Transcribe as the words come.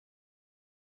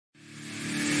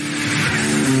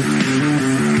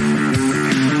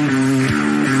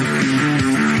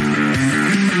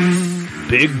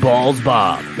Big Balls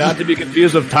Bob. Not to be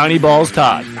confused with Tiny Balls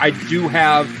Todd. I do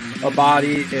have a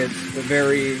body. It's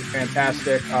very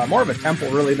fantastic. More of a temple,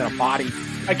 really, than a body.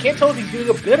 I can't tell if he's doing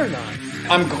a bit or not.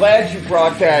 I'm glad you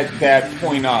brought that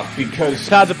point up because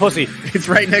Todd's a pussy. It's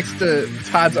right next to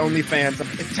Todd's OnlyFans.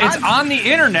 It's on the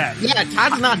internet. Yeah,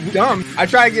 Todd's not dumb. I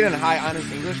tried to get in a high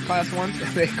honors English class once, and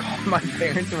they called my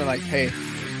parents and were like, hey,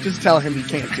 just tell him he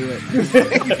can't do it.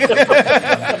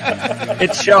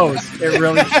 It shows. It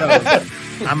really shows.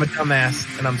 I'm a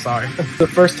dumbass, and I'm sorry. The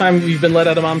first time you've been let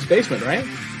out of mom's basement, right?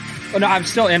 Oh, no, I'm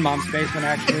still in mom's basement,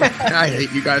 actually. I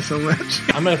hate you guys so much.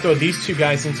 I'm going to throw these two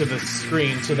guys into the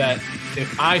screen so that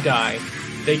if I die,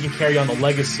 they can carry on the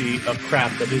legacy of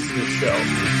crap that is this show.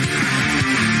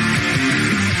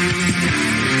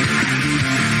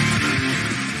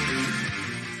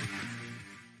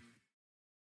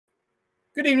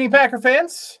 Good evening, Packer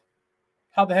fans.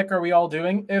 How the heck are we all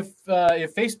doing? If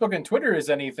Facebook and Twitter is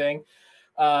anything,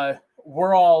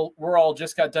 we're all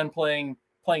just got done playing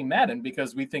Madden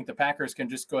because we think the Packers can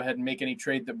just go ahead and make any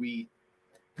trade that we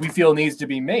feel needs to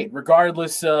be made,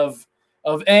 regardless of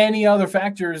any other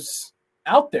factors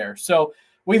out there. So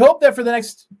we hope that for the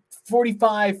next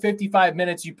 45, 55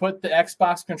 minutes, you put the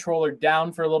Xbox controller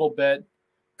down for a little bit,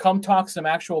 come talk some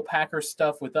actual Packers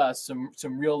stuff with us,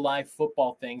 some real life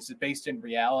football things based in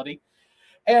reality.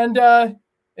 And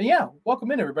yeah,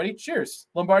 welcome in, everybody. Cheers.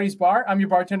 Lombardi's Bar. I'm your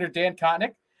bartender, Dan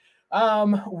Kotnick.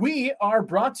 We are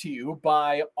brought to you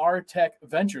by Artech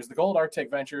Ventures. The goal of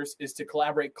Artech Ventures is to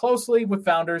collaborate closely with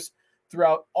founders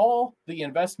throughout all the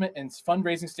investment and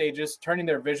fundraising stages, turning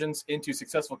their visions into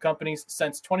successful companies.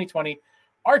 Since 2020,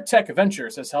 Artech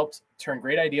Ventures has helped turn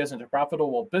great ideas into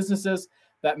profitable businesses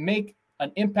that make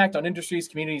an impact on industries,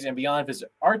 communities, and beyond.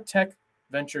 Visit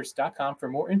artechventures.com for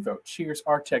more info. Cheers,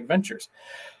 Artech Ventures.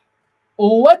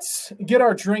 Let's get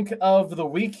our drink of the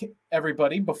week,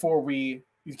 everybody, before we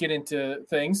get into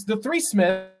things. The three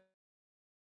Smith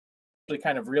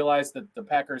kind of realized that the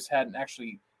Packers hadn't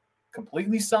actually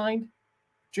completely signed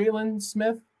Jalen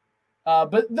Smith,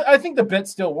 but I think the bet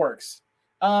still works.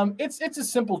 It's a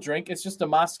simple drink. It's just a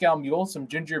Moscow Mule, some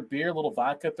ginger beer, a little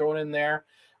vodka thrown in there,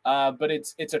 but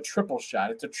it's a triple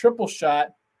shot. It's a triple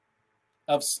shot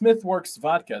of Smithworks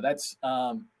vodka. That's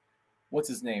what's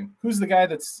his name? Who's the guy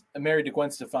that's married to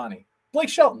Gwen Stefani? Blake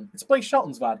Shelton. It's Blake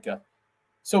Shelton's vodka.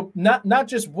 So not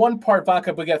just one part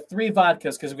vodka, but we got three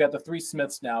vodkas because we've got the three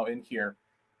Smiths now in here,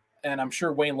 and I'm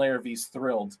sure Wayne Larravee's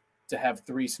thrilled to have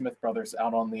three Smith brothers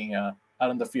out on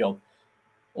the field.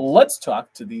 Let's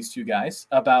talk to these two guys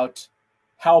about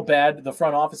how bad the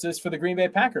front office is for the Green Bay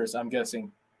Packers. I'm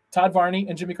guessing Todd Varney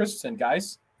and Jimmy Christensen.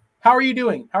 Guys, how are you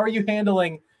doing? How are you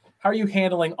handling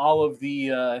all of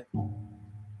the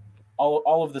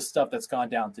all of the stuff that's gone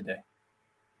down today?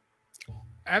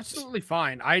 Absolutely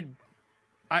fine.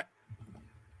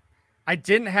 I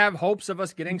didn't have hopes of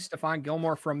us getting Stephon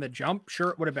Gilmore from the jump. Sure,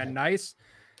 it would have been nice.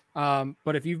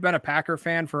 But if you've been a Packer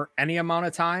fan for any amount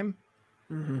of time,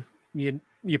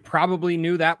 you probably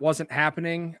knew that wasn't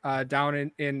happening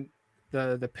down in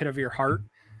the pit of your heart.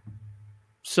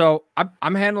 So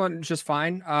I'm handling it just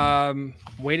fine.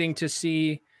 Waiting to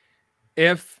see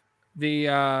if the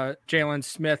Jalen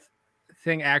Smith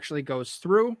thing actually goes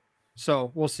through.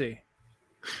 So we'll see.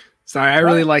 Sorry, I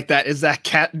really like that. Is that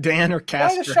Dan or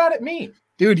Casper? Why the shot at me?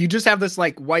 Dude, you just have this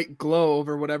like white glow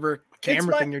over whatever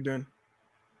camera thing you're doing.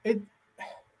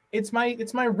 It's my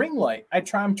ring light.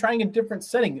 I'm trying a different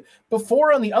setting.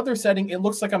 Before on the other setting, it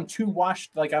looks like I'm too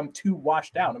washed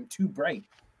out. I'm too bright.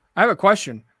 I have a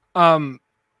question.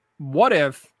 What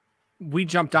if we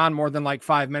jumped on more than like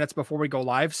 5 minutes before we go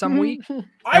live some week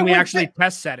and we actually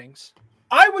test settings?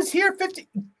 I was here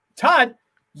Todd,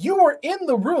 you were in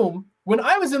the room when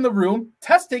I was in the room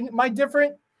testing my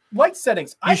different light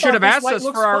settings. You should have asked us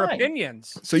for our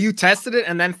opinions. So you tested it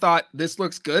and then thought this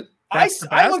looks good? I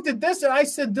looked at this and I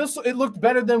said it looked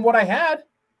better than what I had.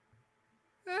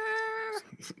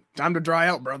 Time to dry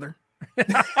out, brother.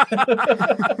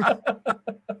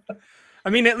 I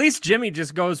mean, at least Jimmy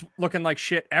just goes looking like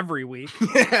shit every week.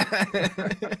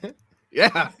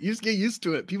 Yeah, you just get used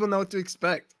to it. People know what to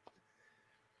expect.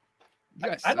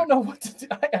 I don't know what to do.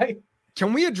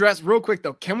 Can we address real quick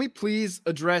though? Can we please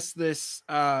address this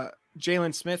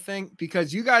Jalen Smith thing?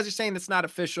 Because you guys are saying it's not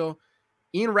official.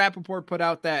 Ian Rappaport put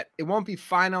out that it won't be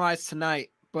finalized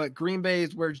tonight, but Green Bay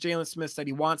is where Jalen Smith said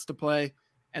he wants to play,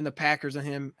 and the Packers and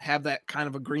him have that kind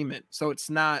of agreement. So it's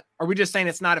not. Are we just saying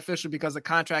it's not official because the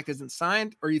contract isn't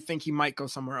signed, or you think he might go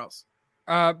somewhere else?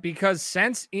 Because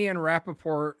since Ian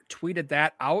Rappaport tweeted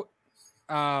that out,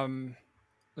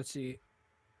 let's see.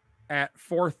 At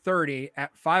 4:30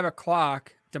 at 5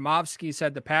 o'clock Demovsky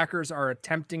said the Packers are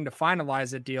attempting to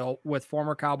finalize a deal with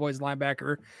former Cowboys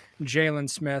linebacker Jalen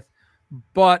Smith,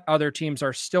 but other teams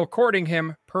are still courting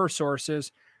him, per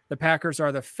sources. The Packers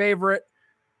are the favorite,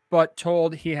 but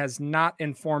told he has not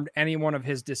informed anyone of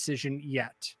his decision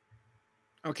yet.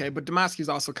 Okay, but Demovsky's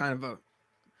also kind of a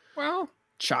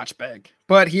tchotch bag.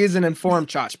 But he is an informed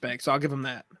tchotch bag, so I'll give him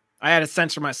that. I had to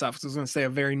censor myself because I was going to say a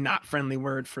very not friendly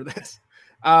word for this.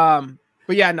 But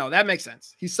yeah, no, that makes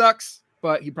sense. He sucks,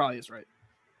 but he probably is right.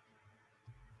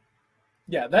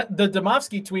 Yeah, the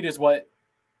Demovsky tweet is what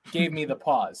gave me the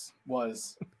pause.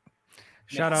 Was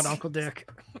shout out Uncle Dick.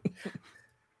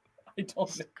 I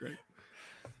don't know. Great.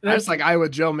 That's like Iowa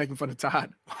Joe making fun of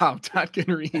Todd. Wow, Todd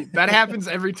can read. That happens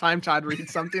every time Todd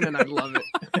reads something, and I love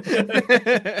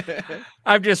it.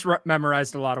 I've just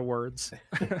memorized a lot of words.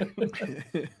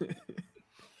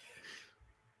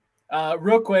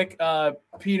 Real quick,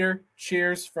 Peter,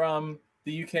 cheers from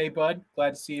the UK, bud.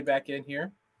 Glad to see you back in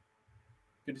here.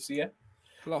 Good to see you.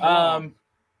 Hello.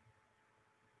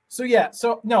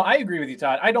 So no, I agree with you,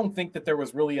 Todd. I don't think that there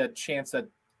was really a chance that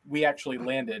we actually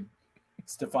landed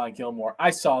Stephon Gilmore.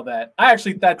 I saw that. That's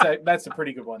a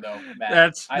pretty good one though,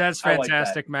 Matt. That's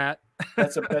fantastic, Matt.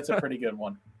 That's a pretty good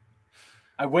one.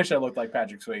 I wish I looked like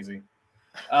Patrick Swayze.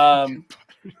 But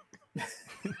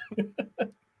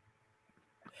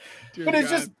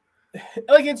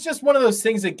it's just one of those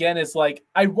things again. It's like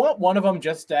I want one of them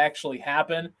just to actually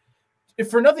happen. If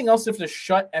for nothing else, if to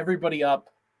shut everybody up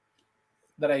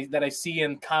that I see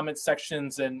in comment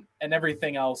sections and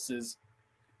everything else is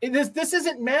this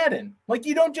isn't Madden. Like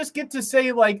you don't just get to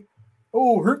say like,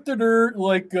 oh,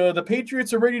 the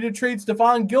Patriots are ready to trade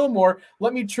Stephon Gilmore.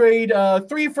 Let me trade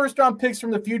 3 first-round picks from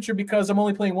the future because I'm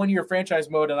only playing 1 year franchise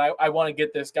mode and I want to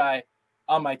get this guy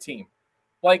on my team.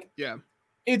 Like, yeah,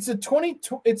 it's a pick.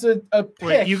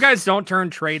 Wait, you guys don't turn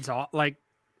trades off like.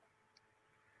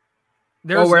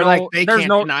 They can't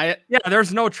deny it. Yeah,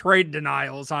 there's no trade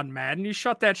denials on Madden. You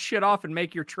shut that shit off and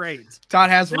make your trades. Todd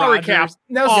has Rodgers.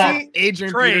 See,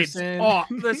 Adrian trades. Peterson. Oh,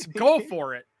 let's go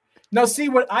for it. Now, see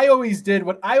what I always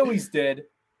did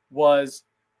was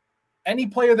any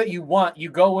player that you want, you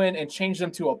go in and change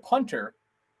them to a punter,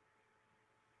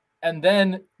 and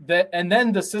then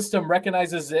the system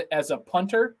recognizes it as a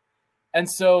punter, and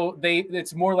so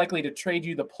it's more likely to trade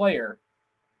you the player.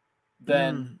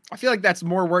 Then I feel like that's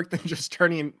more work than just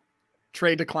turning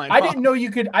trade decline. I didn't know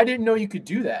you could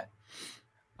do that.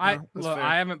 I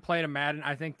haven't played a Madden.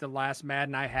 I think the last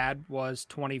Madden I had was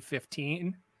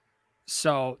 2015.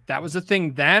 So that was a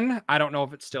thing then. I don't know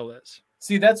if it still is.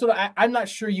 See, that's what I'm not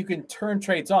sure you can turn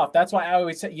trades off. That's why I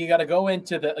always say you got to go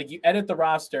into you edit the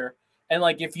roster. And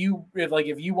if you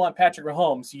want Patrick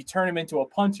Mahomes, you turn him into a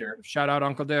punter. Shout out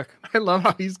Uncle Dick. I love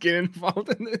how he's getting involved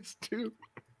in this too.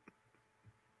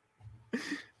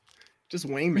 Just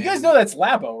Wayne, man. You guys know that's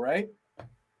Labo, right?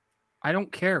 I don't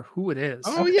care who it is.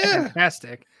 Oh yeah,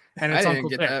 fantastic. And it's Uncle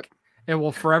Dick. That. It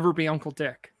will forever be Uncle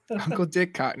Dick. Uncle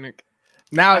Dick Kotnick.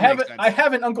 Now I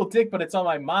have an Uncle Dick, but it's on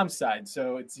my mom's side,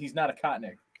 so he's not a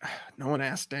Kotnick. No one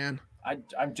asked Dan.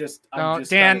 I'm just Dan,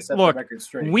 trying to set look, the record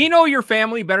straight. We know your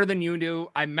family better than you do.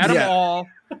 I met them all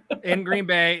in Green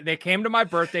Bay. They came to my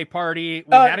birthday party.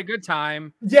 We had a good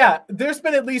time. Yeah, there's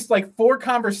been at least 4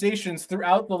 conversations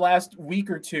throughout the last week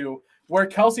or two where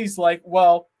Kelsey's like,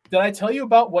 well, did I tell you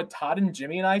about what Todd and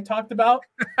Jimmy and I talked about?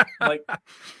 Like,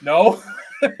 no.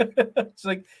 It's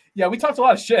like, yeah, we talked a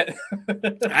lot of shit.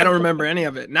 I don't remember any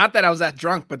of it. Not that I was that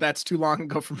drunk, but that's too long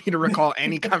ago for me to recall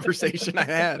any conversation I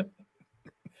had.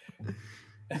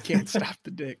 You can't stop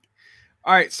the dick.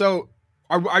 All right, so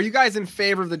are you guys in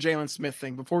favor of the Jalen Smith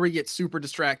thing? Before we get super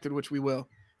distracted, which we will,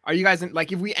 are you guys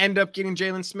if we end up getting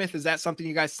Jalen Smith, is that something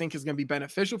you guys think is going to be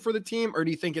beneficial for the team, or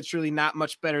do you think it's really not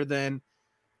much better than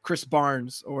Chris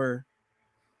Barnes, or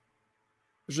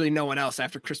there's really no one else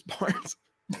after Chris Barnes?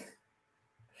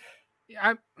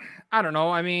 I don't know.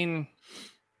 I mean,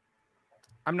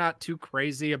 I'm not too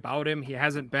crazy about him. He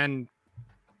hasn't been,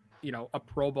 a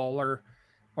Pro Bowler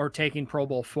or taking Pro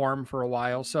Bowl form for a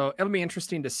while. So it'll be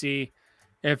interesting to see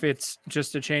if it's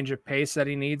just a change of pace that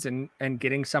he needs and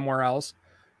getting somewhere else,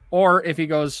 or if he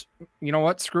goes, you know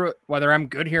what, screw it. Whether I'm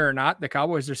good here or not, the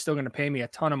Cowboys are still going to pay me a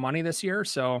ton of money this year.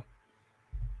 So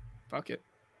fuck it.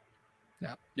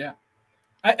 Yeah. Yeah.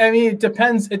 I mean, it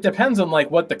depends. It depends on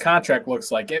what the contract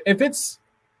looks like. If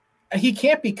he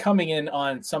can't be coming in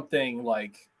on something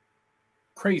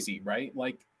crazy, right?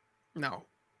 No.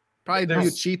 Probably do a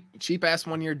cheap ass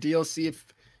 1 year deal. See if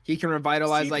he can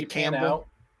revitalize Campbell.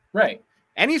 Right.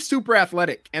 And he's super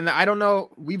athletic. And I don't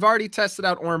know. We've already tested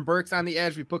out Oren Burks on the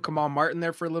edge. We put Kamal Martin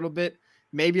there for a little bit.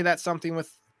 Maybe that's something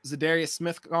with Zadarius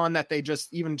Smith gone that they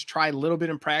just even try a little bit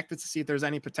in practice to see if there's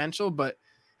any potential. But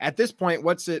at this point,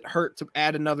 what's it hurt to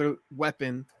add another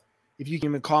weapon, if you can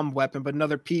even call him a weapon, but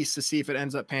another piece to see if it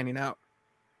ends up panning out?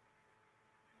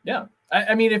 Yeah.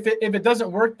 I mean, if it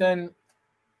doesn't work, then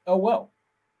oh well.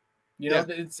 You know,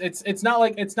 it's not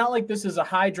like this is a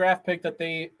high draft pick that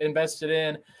they invested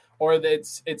in, or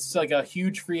that it's like a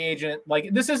huge free agent.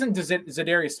 Like, this isn't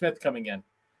Zadarius Smith coming in,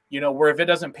 you know, where if it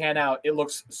doesn't pan out, it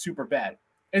looks super bad.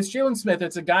 It's Jalen Smith.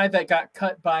 It's a guy that got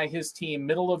cut by his team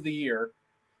middle of the year.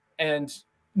 And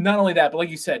not only that, but like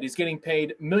you said, he's getting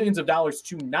paid millions of dollars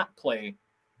to not play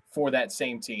for that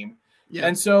same team. Yeah.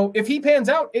 And so if he pans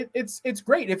out, it's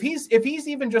great. If he's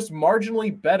even just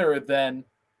marginally better than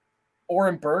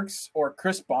Oren Burks or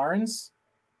Chris Barnes,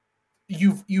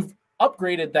 you've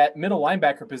upgraded that middle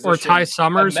linebacker position. Or Ty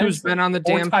Summers, who's been on the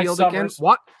damn field again.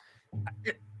 What?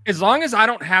 As long as I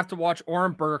don't have to watch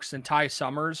Oren Burks and Ty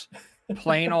Summers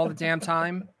playing all the damn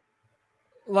time,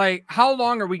 like, how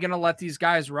long are we going to let these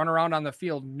guys run around on the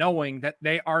field knowing that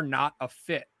they are not a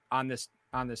fit on this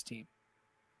team?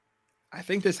 I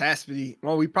think this has to be,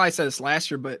 well, we probably said this last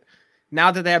year, but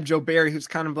now that they have Joe Barry, who's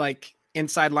kind of like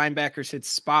inside linebackers his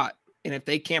spot, and if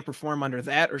they can't perform under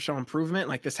that or show improvement,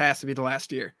 like, this has to be the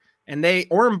last year. And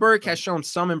Oren Burke has shown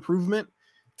some improvement.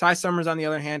 Ty Summers, on the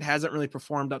other hand, hasn't really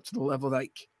performed up to the level,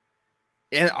 like,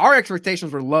 and our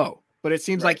expectations were low, but it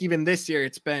seems like even this year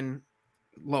it's been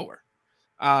lower.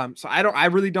 So I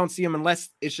really don't see him, unless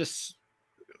it's just,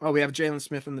 oh, we have Jalen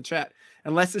Smith in the chat,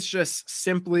 unless it's just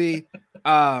simply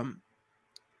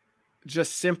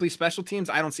special teams.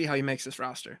 I don't see how he makes this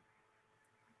roster.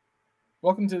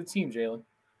 Welcome to the team, Jalen.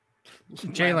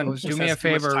 Jalen, do me a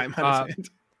favor.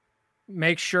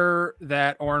 Make sure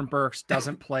that Oren Burks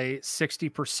doesn't play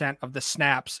 60% of the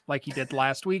snaps like he did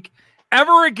last week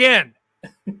ever again.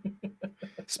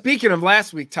 Speaking of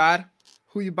last week, Todd,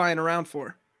 who you buying around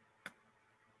for?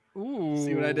 Ooh,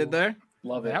 see what I did there?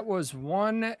 Love it. That was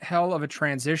one hell of a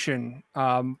transition.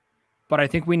 But I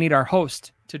think we need our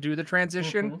host to do the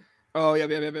transition. Mm-hmm. Oh, yeah.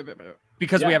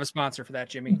 Because we have a sponsor for that,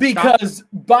 Jimmy. Because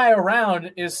Buy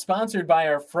Around is sponsored by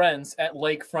our friends at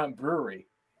Lakefront Brewery.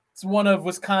 It's one of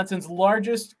Wisconsin's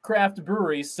largest craft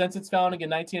breweries since its founding in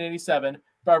 1987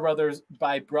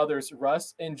 by brothers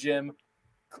Russ and Jim.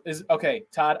 Okay,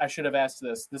 Todd, I should have asked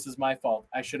this. This is my fault.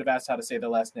 I should have asked how to say their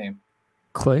last name.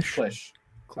 Klish.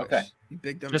 Okay. You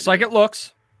big dumb. Just like it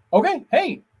looks. Okay.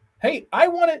 Hey, I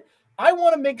want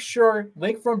to make sure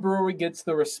Lakefront Brewery gets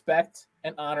the respect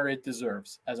and honor it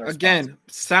deserves as our sponsor.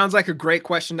 Sounds like a great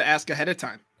question to ask ahead of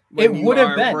time. It would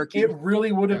have been. Working. It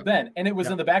really would have been. And it was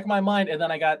in the back of my mind, and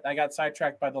then I got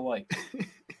sidetracked by the light.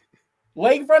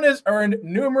 Lakefront has earned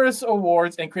numerous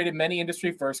awards and created many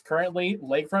industry firsts. Currently,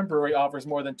 Lakefront Brewery offers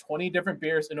more than 20 different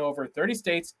beers in over 30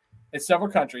 states and several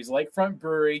countries. Lakefront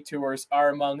Brewery tours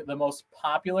are among the most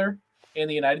popular in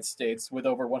the United States, with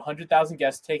over 100,000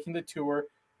 guests taking the tour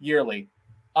yearly.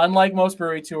 Unlike most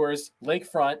brewery tours,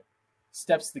 Lakefront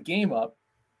steps the game up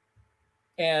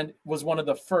and was one of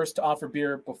the first to offer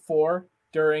beer before,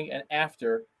 during, and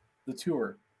after the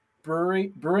tour.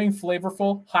 Brewing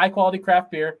flavorful, high-quality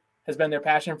craft beer has been their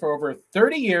passion for over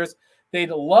 30 years. They'd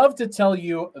love to tell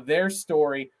you their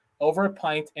story over a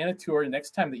pint and a tour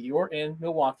next time that you are in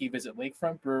Milwaukee. Visit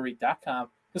lakefrontbrewery.com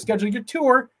to schedule your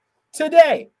tour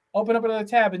today. Open up another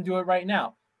tab and do it right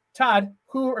now. Todd,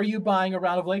 who are you buying a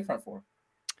round of Lakefront for?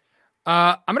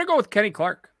 I'm going to go with Kenny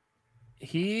Clark.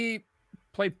 He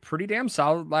played pretty damn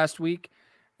solid last week.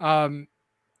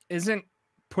 Isn't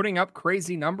putting up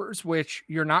crazy numbers, which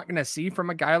you're not going to see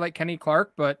from a guy like Kenny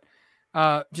Clark, but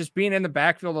just being in the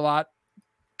backfield a lot,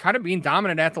 kind of being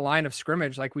dominant at the line of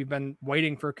scrimmage like we've been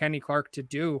waiting for Kenny Clark to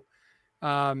do.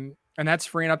 And that's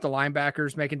freeing up the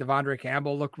linebackers, making Devondre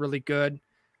Campbell look really good,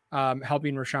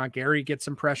 helping Rashawn Gary get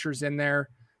some pressures in there.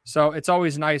 So it's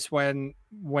always nice when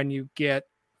you get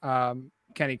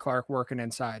Kenny Clark working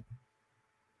inside.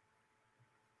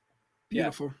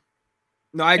 Beautiful. Yeah.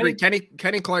 No, I agree.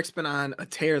 Kenny Clark's been on a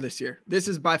tear this year. This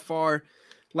is by far,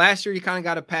 last year he kind of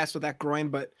got a pass with that groin,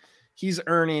 but he's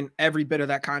earning every bit of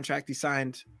that contract he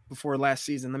signed before last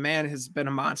season. The man has been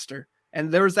a monster.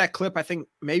 And there was that clip, I think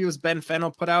maybe it was Ben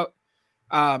Fennell put out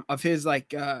of his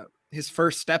his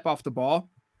first step off the ball.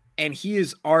 And he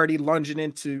is already lunging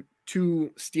into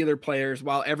two Steeler players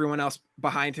while everyone else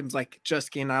behind him's like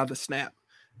just getting out of the snap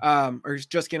or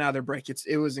just getting out of their break.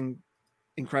 It was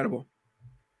incredible.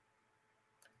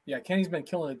 Yeah, Kenny's been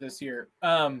killing it this year.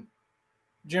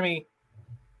 Jimmy.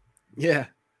 Yeah.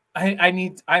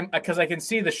 Because I can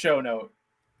see the show note.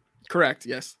 Correct.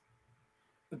 Yes.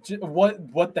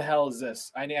 What the hell is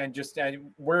this?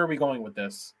 Where are we going with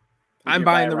this? I'm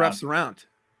buying the refs around.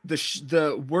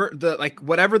 the like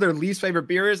whatever their least favorite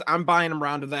beer is, I'm buying them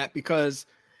around to that, because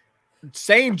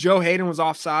saying Joe Hayden was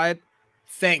offside,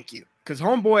 thank you, because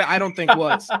homeboy I don't think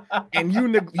was, and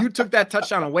you took that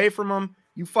touchdown away from him.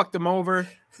 You fucked him over.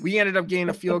 We ended up getting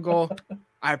a field goal.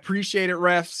 I appreciate it,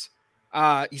 refs.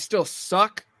 You still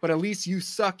suck, but at least you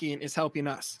sucking is helping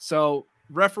us. So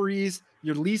referees,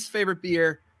 your least favorite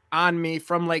beer on me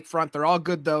from Lakefront. They're all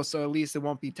good though, so at least it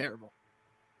won't be terrible.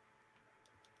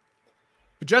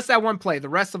 But just that one play, the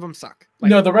rest of them suck.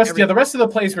 Like, no, the rest of the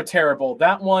plays were terrible.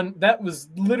 That one, that was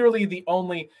literally the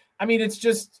only. I mean, it's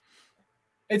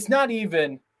not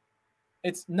even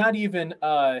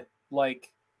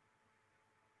like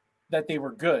that they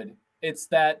were good. It's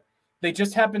that they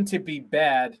just happened to be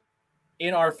bad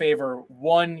in our favor.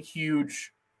 One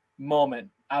huge moment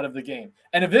out of the game,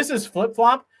 and if this is flip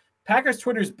flop, Packers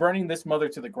Twitter's burning this mother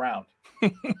to the ground.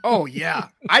 Oh, yeah.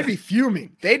 I'd be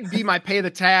fuming. They'd be my pay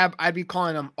the tab. I'd be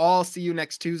calling them all see you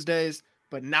next Tuesdays,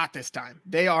 but not this time.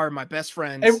 They are my best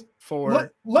friends. And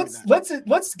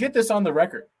let's get this on the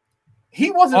record. He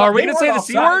wasn't. Oh, are we going to say the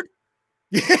C word?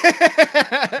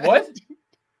 What?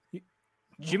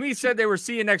 Jimmy said they were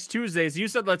see you next Tuesdays. You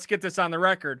said, let's get this on the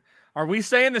record. Are we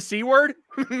saying the C word?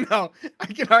 No, I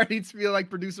can already feel like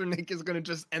producer Nick is going to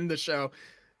just end the show.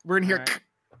 We're in here. Right.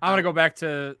 I'm going to go back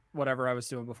to whatever I was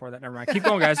doing before that. Never mind. Keep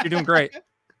going, guys. You're doing great.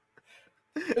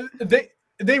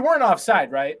 They weren't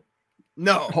offside, right?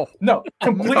 No. No.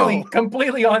 Completely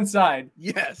onside.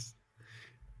 Yes.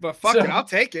 But fuck it, I'll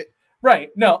take it. Right.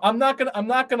 No, I'm not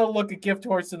gonna look a gift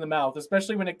horse in the mouth,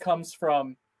 especially when it comes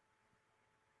from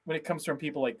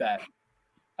people like that.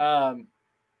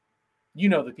 You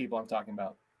know the people I'm talking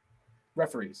about.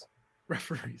 Referees.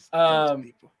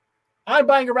 People. I'm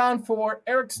buying around for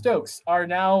Eric Stokes, our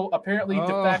now apparently de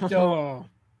facto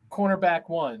cornerback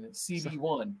one,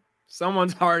 CB1.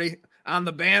 Someone's already on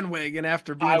the bandwagon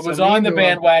after being I was on the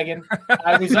bandwagon.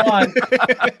 I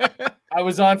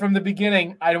was on from the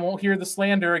beginning. I won't hear the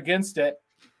slander against it.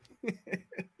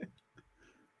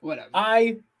 Whatever.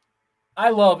 I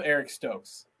love Eric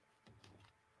Stokes.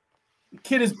 The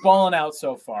kid is balling out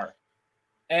so far.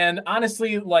 And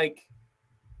honestly, like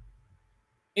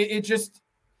it just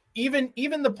even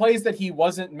the plays that he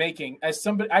wasn't making, as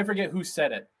somebody, I forget who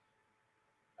said it.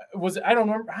 I don't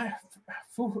remember.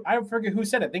 I forget who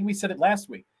said it. I think we said it last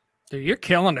week. Dude, you're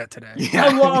killing it today. Yeah,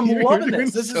 I'm loving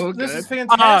this. This is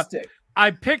fantastic.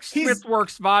 I picked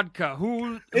Smithworks vodka.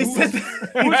 Who is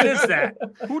that?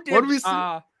 Who did?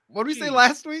 What did we say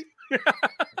last week?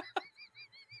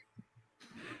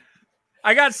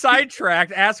 I got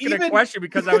sidetracked asking a question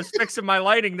because I was fixing my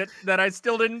lighting that I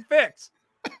still didn't fix.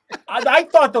 I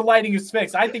thought the lighting is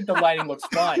fixed. I think the lighting looks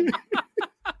fine.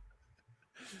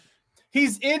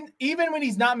 Even when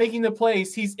he's not making the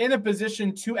plays, he's in a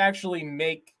position to actually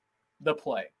make the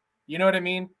play. You know what I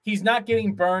mean? He's not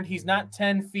getting burned. He's not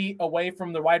 10 feet away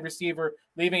from the wide receiver,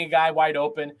 leaving a guy wide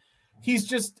open. He's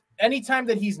just, anytime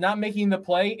that he's not making the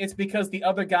play, it's because the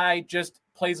other guy just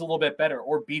plays a little bit better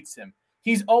or beats him.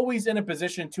 He's always in a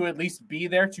position to at least be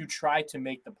there to try to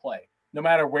make the play, no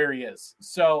matter where he is.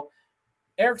 So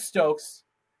Eric Stokes,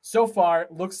 so far,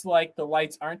 looks like the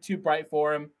lights aren't too bright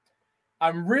for him.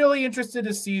 I'm really interested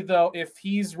to see, though, if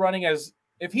he's running as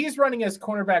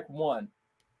cornerback one,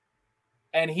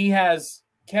 and he has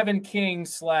Kevin King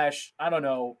 / I don't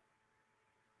know,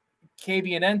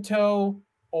 Cabianento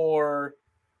or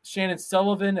Shannon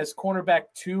Sullivan as cornerback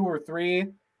 2 or 3.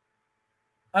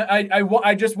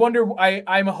 I just wonder.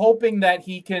 I'm hoping that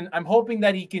he can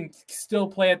still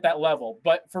play at that level.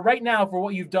 But for right now, for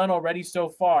what you've done already so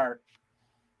far,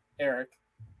 Eric,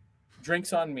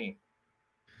 drinks on me.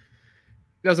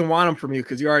 He doesn't want them from you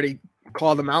because you already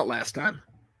called them out last time.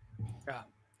 Yeah.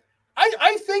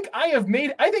 I think I have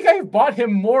bought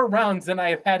him more rounds than I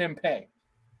have had him pay.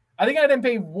 I think I had him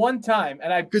pay one time,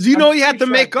 and because he had to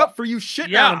make up for you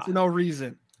shitting on him for no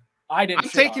reason. I'm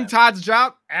taking Todd's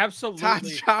job. Absolutely.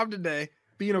 Todd's job today.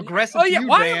 Being aggressive. Oh, yeah.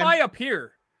 Why Dan. am I up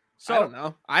here? So I don't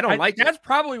know. I don't like that's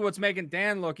probably what's making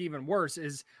Dan look even worse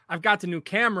is I've got the new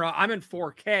camera. I'm in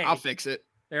 4K. I'll fix it.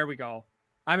 There we go.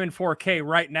 I'm in 4K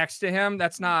right next to him.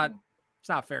 It's not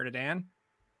fair to Dan.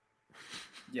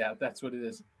 Yeah, that's what it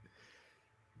is.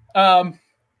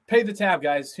 Pay the tab,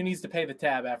 guys. Who needs to pay the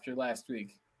tab after last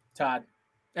week? Todd.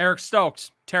 Eric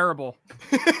Stokes. Terrible.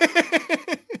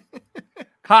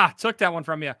 Ha, took that one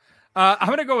from you. I'm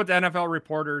going to go with the NFL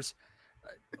reporters.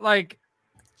 Like,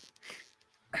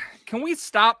 can we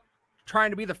stop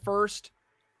trying to be the first,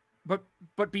 but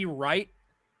be right?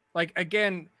 Like,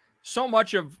 again, so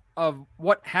much of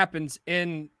what happens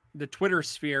in the Twitter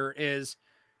sphere is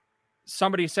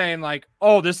somebody saying like,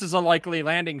 oh, this is a likely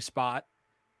landing spot.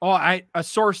 a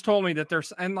source told me that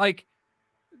there's, and like,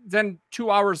 then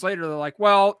 2 hours later, they're like,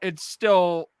 well, it's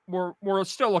still, we're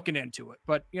still looking into it.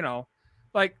 But, you know,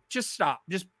 like, just stop.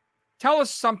 Just tell us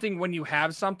something when you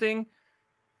have something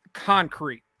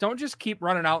concrete. Don't just keep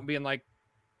running out and being like,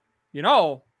 you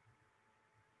know,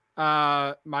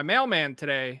 my mailman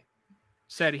today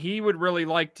said he would really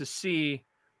like to see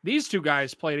these two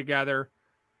guys play together.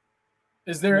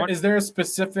 Is there a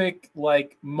specific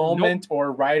like moment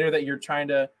or writer that you're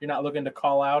not looking to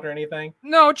call out or anything?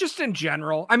 No, just in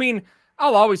general. I mean,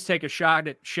 I'll always take a shot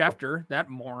at Schefter, that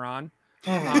moron.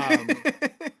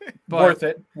 Worth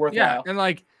it. Yeah, and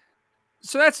like,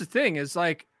 so that's the thing is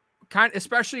like,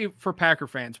 especially for Packer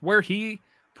fans, where he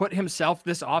put himself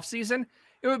this offseason,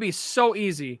 it would be so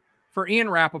easy for Ian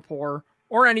Rappaport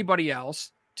or anybody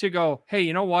else to go, hey,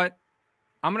 you know what?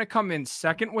 I'm going to come in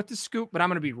second with the scoop, but I'm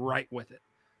going to be right with it.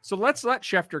 So let's let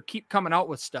Schefter keep coming out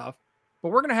with stuff, but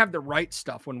we're going to have the right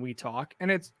stuff when we talk.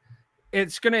 And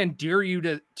it's going to endear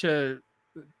you to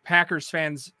Packers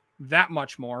fans that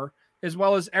much more, as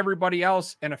well as everybody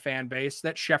else in a fan base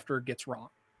that Schefter gets wrong.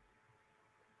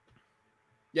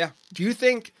 Yeah. Do you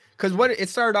think, because what it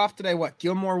started off today,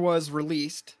 Gilmore was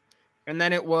released, and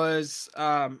then it was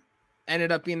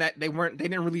ended up being that they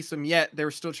didn't release him yet. They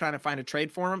were still trying to find a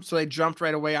trade for him. So they jumped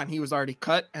right away on he was already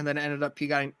cut, and then ended up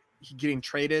getting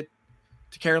traded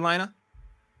to Carolina.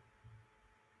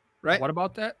 Right? What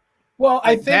about that? Well,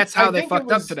 I think that's how they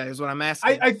fucked up today is what I'm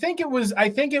asking. I think it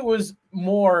was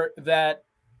more that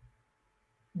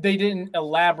they didn't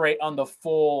elaborate on the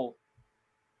full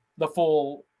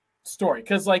story.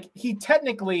 Because like he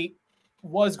technically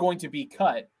was going to be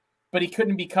cut, but he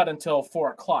couldn't be cut until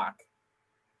 4:00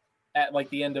 at like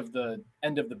the end of the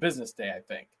business day, I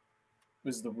think,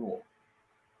 was the rule.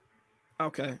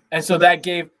 Okay. And so that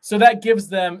gives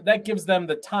them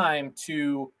the time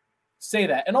to say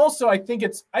that. And also I think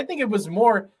it was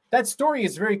more, that story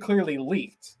is very clearly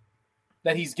leaked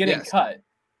that he's getting cut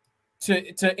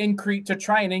to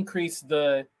try and increase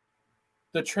the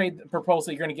trade proposal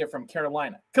that you're going to get from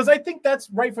Carolina. Because I think that's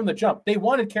right from the jump. They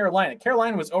wanted Carolina.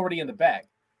 Carolina was already in the bag.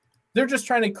 They're just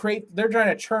trying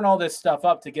to churn all this stuff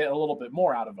up to get a little bit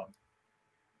more out of them.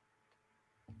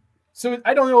 So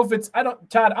I don't know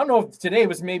Todd, I don't know if today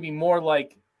was maybe more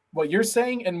like what you're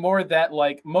saying and more that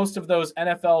like most of those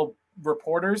NFL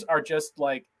reporters are just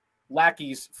like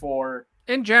lackeys for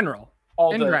in general.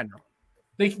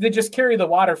 They just carry the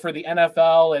water for the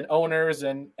NFL and owners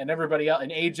and everybody else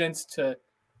and agents because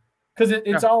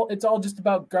it's all just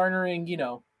about garnering, you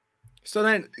know. So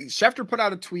then Schefter put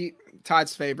out a tweet,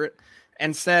 Todd's favorite,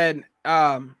 and said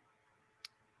the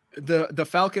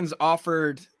Falcons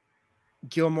offered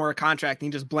Gilmore a contract and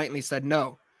he just blatantly said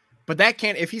no. But that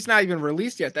can't, if he's not even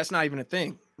released yet, that's not even a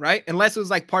thing, right? Unless it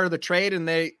was like part of the trade and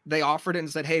they offered it and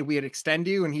said, hey, we'd extend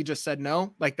you, and he just said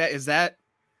no. Like that, is that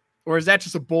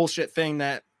just a bullshit thing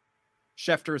that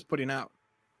Schefter is putting out?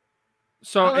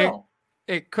 So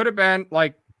it could have been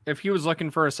like, if he was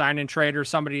looking for a sign and trade or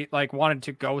somebody like wanted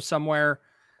to go somewhere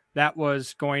that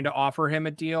was going to offer him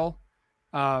a deal.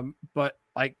 But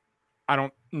like, I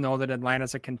don't know that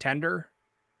Atlanta's a contender.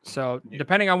 So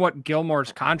depending on what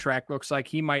Gilmore's contract looks like,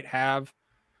 he might have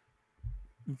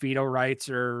veto rights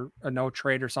or a no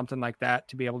trade or something like that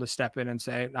to be able to step in and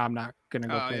say, no, I'm not going to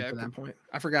go play for them. Point.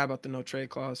 I forgot about the no trade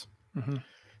clause. Mm-hmm.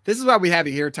 This is why we have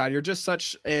you here, Todd. You're just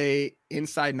such a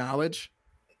inside knowledge.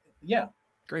 Yeah.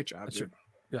 Great job. Dude.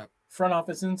 Yeah. Front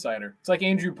office insider. It's like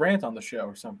Andrew Brandt on the show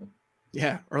or something.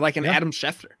 Yeah. Or like an Adam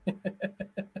Schefter. Get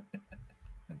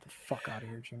the fuck out of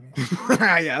here, Jimmy.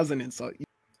 Yeah, that was an insult.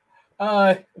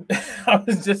 I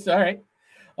was just all right.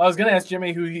 I was gonna ask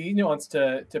Jimmy who he wants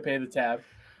to pay the tab.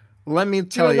 Let me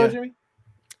tell you. Go, Jimmy?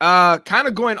 Kind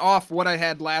of going off what I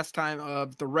had last time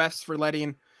of the refs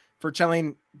for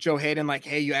telling Joe Hayden, like,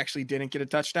 hey, you actually didn't get a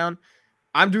touchdown.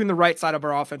 I'm doing the right side of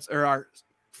our offense or our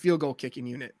field goal kicking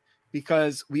unit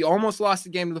because we almost lost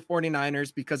the game to the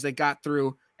 49ers because they got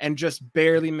through and just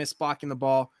barely missed blocking the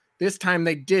ball. This time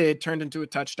they turned into a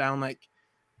touchdown. Like,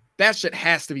 that shit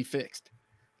has to be fixed.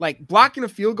 Like, blocking a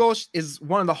field goal is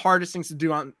one of the hardest things to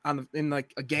do in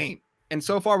like a game. And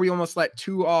so far we almost let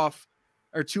two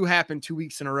happen 2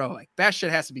 weeks in a row. Like, that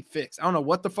shit has to be fixed. I don't know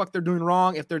what the fuck they're doing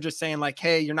wrong. If they're just saying like,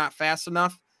 hey, you're not fast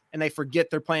enough, and they forget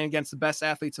they're playing against the best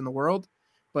athletes in the world.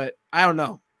 But I don't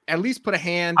know. At least put a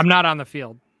hand. I'm not on the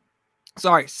field.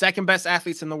 Sorry. Second best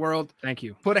athletes in the world. Thank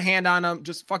you. Put a hand on them.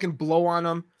 Just fucking blow on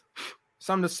them.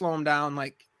 Something to slow them down.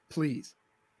 Like, please.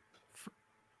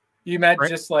 You meant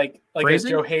just like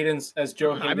Phrasing? as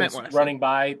Joe Hayden's running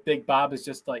by, Big Bob is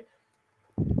just like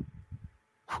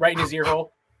right in his ear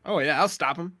hole. Oh yeah, I'll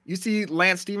stop him. You see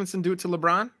Lance Stevenson do it to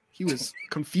LeBron? He was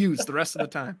confused the rest of the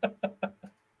time.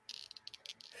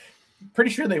 Pretty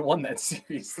sure they won that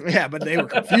series. Yeah, but they were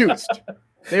confused.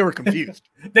 They were confused.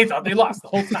 They thought they lost the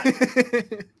whole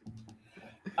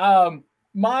time.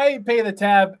 My pay the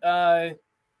tab,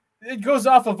 it goes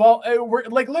off of all. We're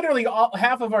like literally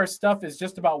half of our stuff is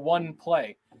just about one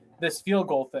play, this field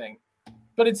goal thing.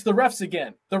 But it's the refs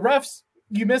again. The refs,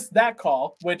 you missed that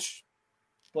call, which,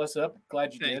 bless up,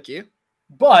 glad you did. Thank you.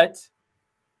 But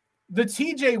the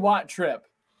TJ Watt trip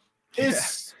is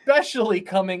especially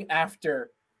coming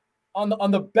after on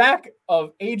the back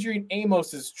of Adrian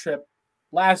Amos's trip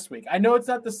last week. I know it's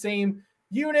not the same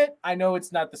unit. I know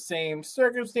it's not the same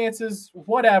circumstances,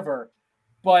 whatever.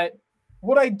 But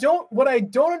what I don't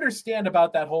understand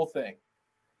about that whole thing,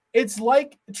 it's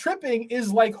like tripping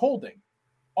is like holding.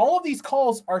 All of these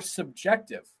calls are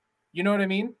subjective. You know what I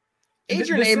mean?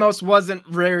 Adrian Amos wasn't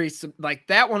very like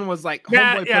that one was like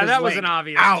yeah, that was an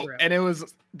obvious out, trip. and it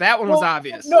was that one was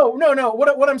obvious. No.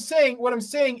 What I'm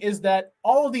saying is that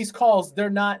all of these calls they're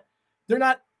not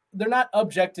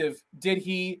objective. Did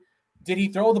he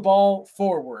throw the ball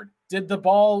forward? Did the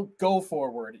ball go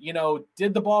forward?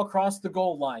 Did the ball cross the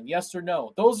goal line? Yes or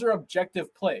no? Those are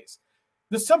objective plays.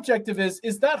 The subjective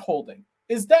is that holding?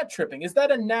 Is that tripping? Is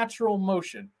that a natural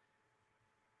motion?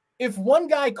 If one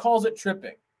guy calls it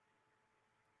tripping,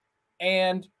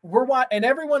 and and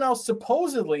everyone else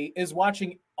supposedly is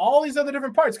watching all these other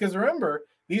different parts, because remember,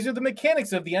 these are the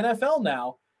mechanics of the NFL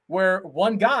now, where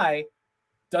one guy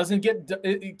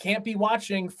can't be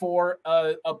watching for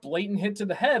a blatant hit to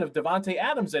the head of Devontae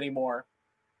Adams anymore.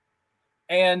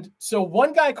 And so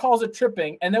one guy calls it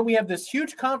tripping, and then we have this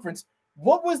huge conference.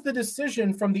 What was the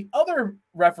decision from the other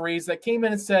referees that came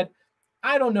in and said,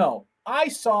 I don't know, I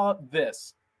saw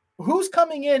this? Who's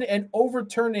coming in and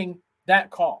overturning that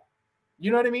call?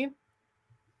 You know what I mean?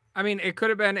 I mean, it could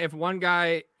have been if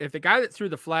the guy that threw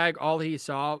the flag, all he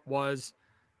saw was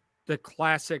the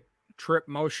classic trip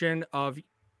motion of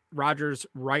Rodgers'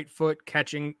 right foot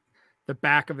catching the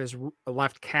back of his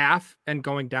left calf and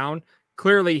going down.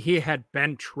 Clearly, he had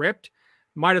been tripped,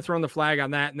 might have thrown the flag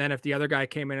on that. And then if the other guy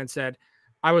came in and said,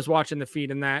 I was watching the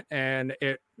feed in that, and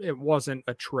it wasn't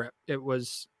a trip. It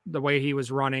was the way he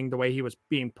was running, the way he was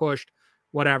being pushed,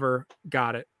 whatever,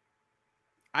 got it.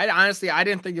 I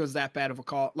didn't think it was that bad of a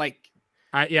call.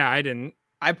 I didn't.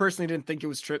 I personally didn't think it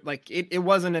was trip. Like it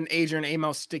wasn't an Adrian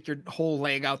Amos stick your whole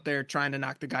leg out there trying to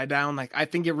knock the guy down. Like I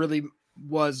think it really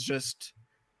was just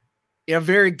a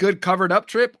very good covered up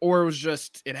trip, or it was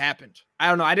just it happened. I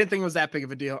don't know. I didn't think it was that big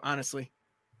of a deal, honestly.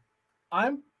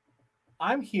 I'm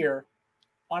here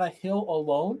on a hill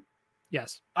alone.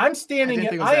 Yes. I'm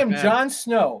standing. I am Jon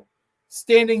Snow,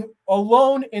 standing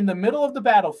alone in the middle of the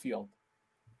battlefield.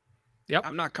 Yep.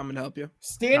 I'm not coming to help you.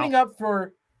 Standing up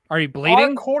for Are you bleeding?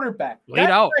 Our quarterback. Bleed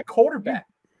out. My quarterback.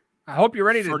 I hope you're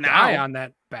ready to die on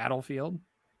that battlefield.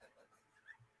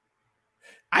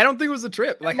 I don't think it was a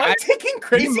trip. Like Am I taking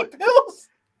crazy pills?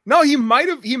 No, he might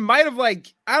have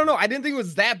like, I don't know. I didn't think it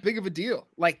was that big of a deal.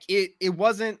 Like it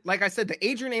wasn't, like I said, the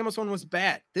Adrian Amos one was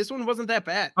bad. This one wasn't that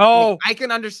bad. Oh, like, I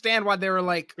can understand why they were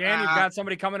like, Dan, you've got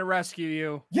somebody coming to rescue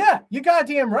you. Yeah, you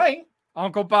goddamn right.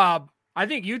 Uncle Bob, I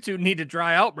think you two need to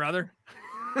dry out, brother.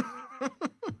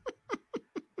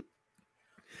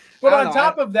 But on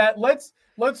top of that, let's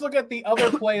look at the other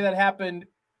play that happened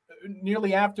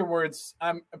nearly afterwards.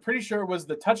 I'm pretty sure it was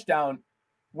the touchdown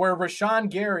where Rashawn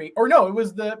Gary, or no, it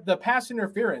was the pass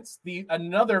interference,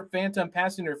 another phantom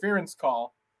pass interference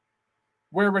call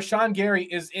where Rashawn Gary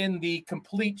is in the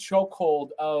complete chokehold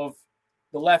of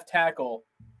the left tackle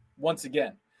once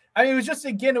again. I mean,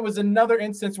 it was another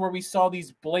instance where we saw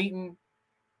these blatant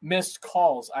missed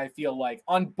calls, I feel like,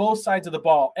 on both sides of the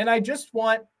ball. And I just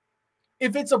want,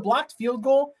 if it's a blocked field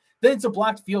goal, then it's a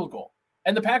blocked field goal.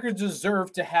 And the Packers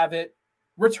deserve to have it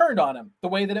returned on them the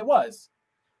way that it was.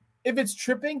 If it's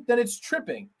tripping, then it's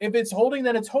tripping. If it's holding,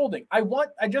 then it's holding. I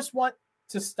just want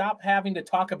to stop having to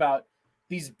talk about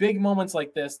these big moments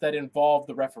like this that involve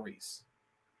the referees.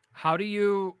 How do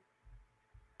you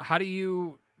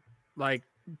like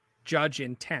judge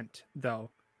intent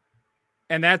though?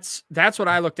 And that's what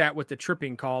I looked at with the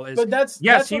tripping call is, but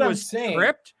he was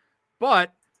tripped,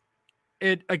 but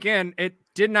it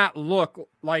did not look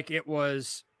like it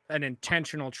was an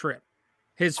intentional trip.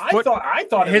 His foot, I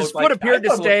thought his foot appeared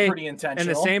to stay in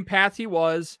the same path he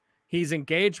was. He's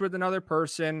engaged with another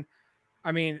person.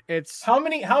 I mean, it's how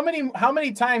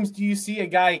many times do you see a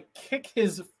guy kick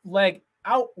his leg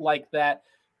out like that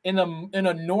in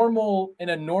a normal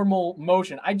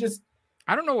motion?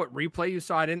 I don't know what replay you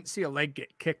saw. I didn't see a leg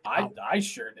get kicked out. I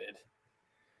sure did.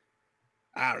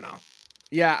 I don't know.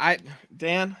 Yeah,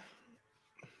 Dan,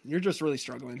 You're just really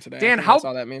struggling today. Dan, that's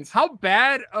all that means. How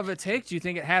bad of a take do you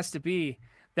think it has to be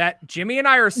that Jimmy and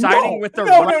I are siding with the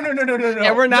no.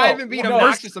 And we're not even being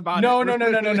obnoxious about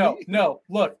it. No.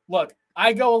 Look.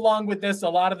 I go along with this a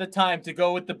lot of the time to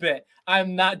go with the bit.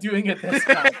 I'm not doing it this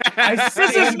time. I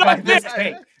stand by this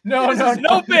take. No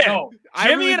bit. No.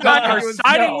 Jimmy and I are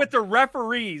siding with the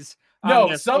referees.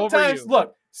 No,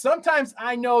 sometimes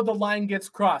I know the line gets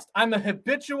crossed. I'm a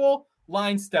habitual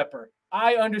line stepper.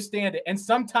 I understand it. And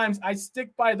sometimes I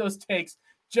stick by those takes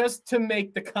just to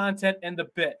make the content and the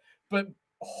bit. But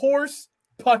horse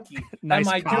pucky, nice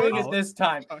am I doing it this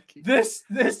time? Pucky. This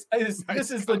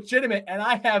is legitimate.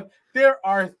 And there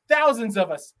are thousands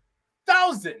of us,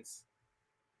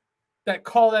 that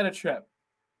call that a trip.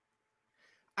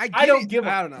 I don't give a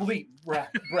bleep,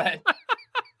 Brett.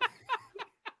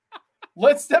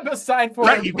 Let's step aside for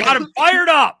Brett, you got him fired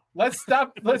up. Let's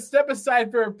step aside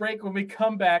for a break. When we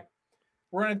come back,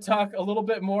 we're going to talk a little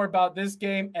bit more about this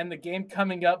game and the game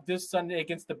coming up this Sunday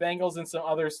against the Bengals and some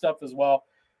other stuff as well.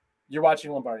 You're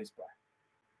watching Lombardi's Bar.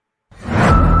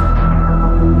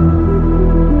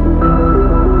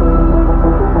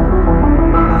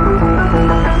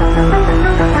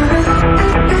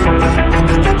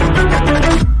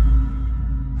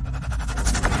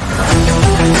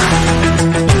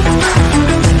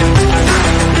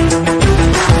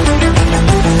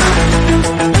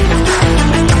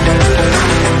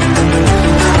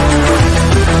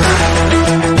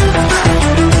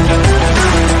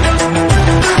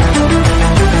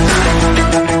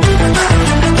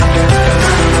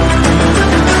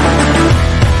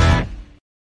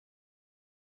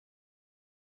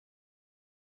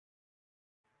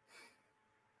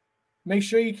 Make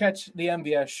sure you catch the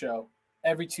MVS show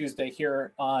every Tuesday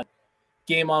here on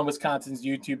Game On Wisconsin's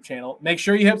YouTube channel. Make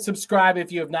sure you hit subscribe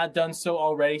if you have not done so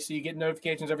already so you get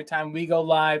notifications every time we go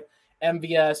live.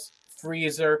 MVS,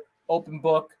 Freezer, Open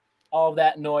Book, all of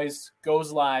that noise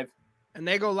goes live. And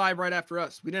they go live right after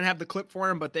us. We didn't have the clip for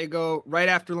them, but they go right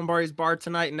after Lombardi's Bar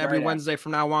tonight and every Wednesday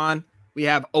from now on. We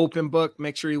have Open Book.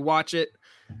 Make sure you watch it.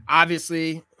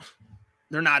 Obviously,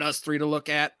 they're not us three to look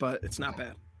at, but it's not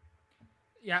bad.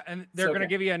 Yeah, and they're going to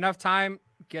give you enough time.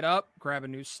 Get up, grab a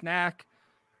new snack,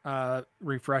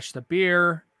 refresh the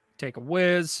beer, take a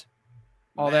whiz,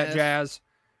 all that jazz,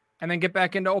 and then get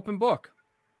back into Open Book.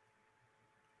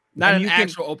 Not an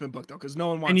actual Open Book, though, because no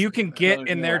one wants and you can get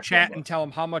in their chat and tell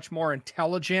them how much more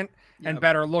intelligent and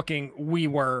better looking we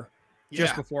were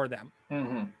just before them.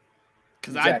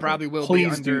 Because I probably will be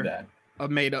under a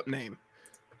made-up name.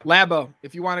 Labo,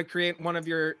 if you want to create one of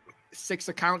your 6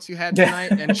 accounts you had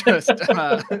tonight and just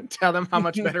tell them how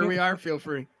much better we are, feel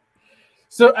free.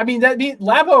 So, I mean,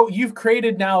 Labo, you've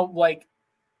created now, like,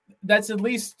 that's at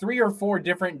least 3 or 4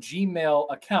 different Gmail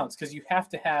accounts because you have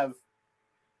to have,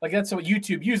 like, that's what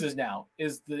YouTube uses now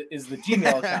is the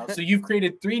Gmail account. So you've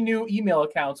created 3 new email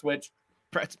accounts, which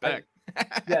Brett's back.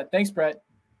 Yeah, thanks, Brett.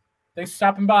 Thanks for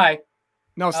stopping by.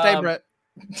 No, stay, Brett.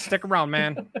 Stick around,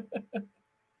 man.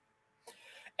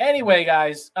 Anyway,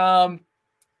 guys,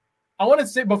 I want to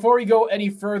say before we go any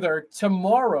further,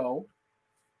 tomorrow,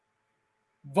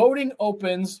 voting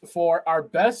opens for our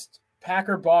Best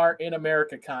Packer Bar in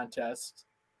America contest.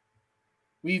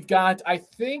 We've got, I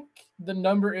think the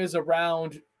number is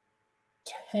around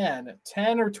 10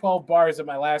 or 12 bars at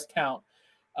my last count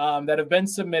that have been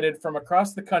submitted from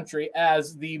across the country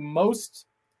as the most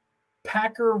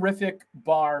Packerific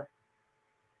bar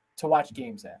to watch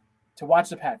games at, to watch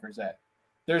the Packers at.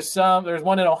 There's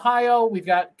one in Ohio. We've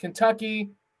got Kentucky.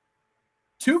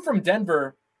 2 from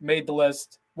Denver made the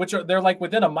list, they're like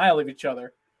within a mile of each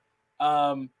other.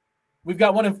 We've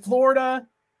got one in Florida,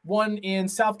 one in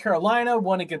South Carolina,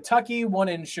 one in Kentucky, one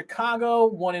in Chicago,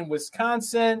 one in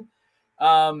Wisconsin.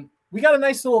 We got a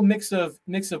nice little mix of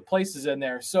places in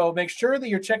there. So make sure that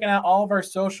you're checking out all of our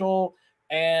social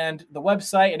and the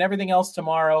website and everything else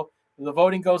tomorrow. The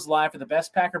voting goes live for the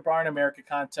Best Packer Bar in America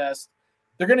contest.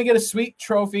 They're going to get a sweet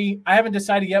trophy. I haven't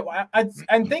decided yet.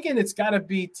 I'm thinking it's got to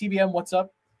be TBM. What's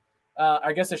up?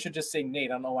 I guess I should just say Nate.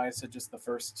 I don't know why I said just the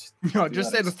first. No,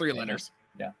 just say the 3 letters.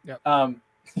 Yeah. Yep.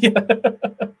 Yeah.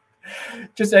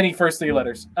 Just any first 3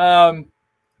 letters. But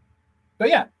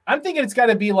yeah, I'm thinking it's got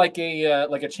to be like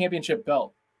a championship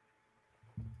belt,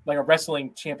 like a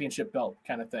wrestling championship belt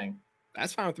kind of thing.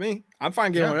 That's fine with me. I'm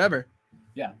fine getting whatever.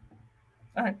 Yeah.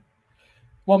 All right.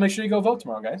 Well, make sure you go vote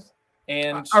tomorrow, guys.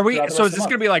 And are we? So is this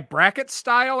going to be like bracket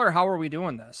style, or how are we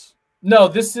doing this? No,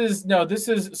 this is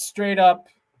straight up.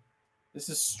 This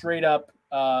is straight up,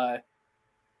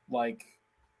 like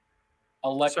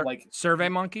Survey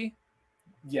Monkey.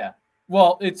 Yeah.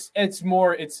 Well, it's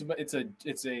more it's a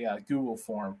Google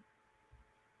form,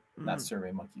 not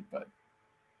Survey Monkey, but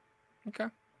Okay.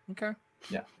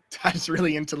 Todd's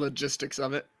really into logistics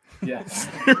of it. Yes.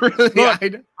 Really,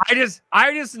 Look,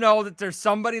 I just know that there's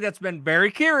somebody that's been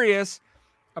very curious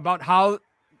about how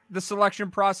the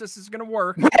selection process is going to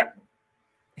work.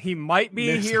 He might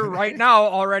be here right now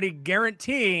already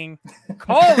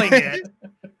calling it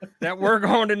that we're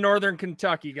going to Northern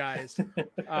Kentucky, guys.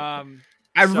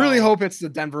 I really hope it's the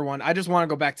Denver one. I just want to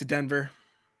go back to Denver.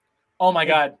 Oh my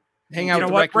God. Hang out with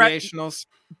the recreationals.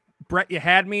 Brett, you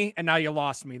had me and now you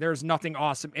lost me. There's nothing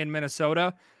awesome in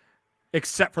Minnesota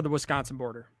except for the Wisconsin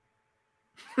border.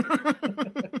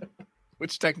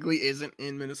 Which technically isn't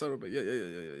in Minnesota, but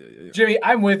yeah. Jimmy,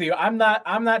 I'm with you. I'm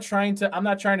not trying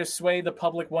to sway the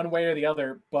public one way or the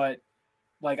other, but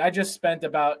like I just spent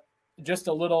about just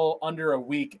a little under a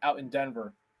week out in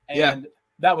Denver, and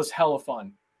that was hella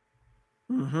fun.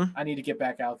 Mm-hmm. I need to get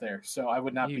back out there, so I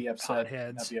would not be upset.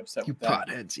 Potheads. Not be upset You with that.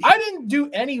 potheads. I didn't do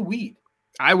any weed.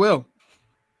 I will.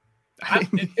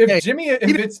 If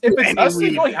it's us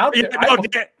going out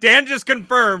there, Dan just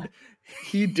confirmed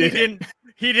he didn't.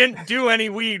 He didn't do any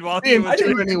weed while he was I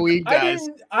didn't do any weed, guys.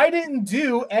 I didn't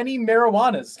do any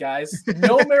marijuanas, guys.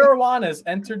 No marijuanas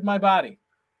entered my body.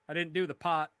 I didn't do the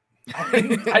pot. I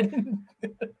didn't.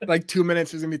 Like 2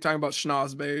 minutes, he's gonna be talking about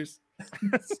schnozberries.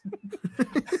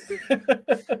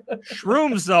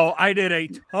 Shrooms, though, I did a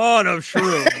ton of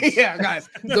shrooms. Yeah, guys,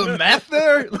 the meth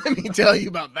there. Let me tell you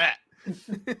about that.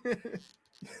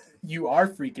 You are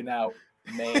freaking out,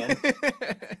 man.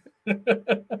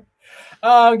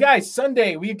 Guys,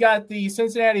 Sunday we've got the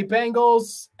Cincinnati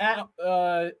Bengals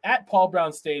at Paul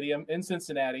Brown Stadium in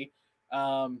Cincinnati.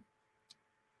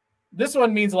 This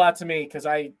one means a lot to me because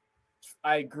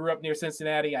I grew up near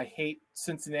Cincinnati. I hate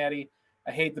Cincinnati.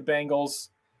 I hate the Bengals.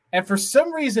 And for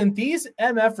some reason, these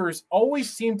MFers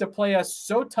always seem to play us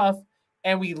so tough,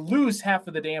 and we lose half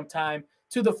of the damn time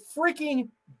to the freaking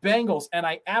Bengals, and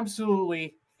I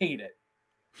absolutely hate it.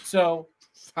 So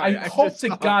I hope to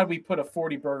God we put a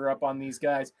 40 burger up on these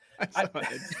guys. Of course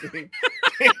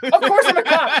I'm a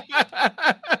cop.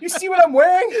 You see what I'm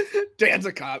wearing? Dan's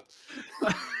a cop.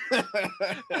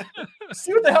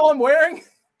 See what the hell I'm wearing?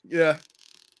 Yeah.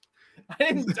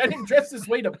 I didn't dress this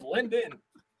way to blend in.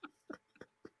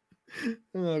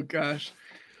 Oh gosh.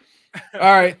 All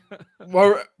right.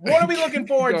 Well, what are we looking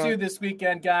forward to this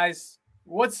weekend, guys?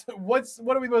 What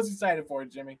are we most excited for,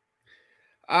 Jimmy?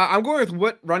 I'm going with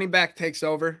what running back takes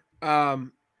over.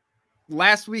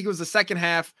 Last week it was the second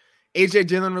half. AJ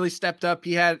Dillon really stepped up.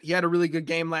 He had a really good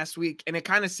game last week, and it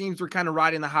kind of seems we're kind of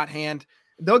riding the hot hand.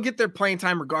 They'll get their playing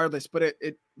time regardless, but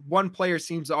it one player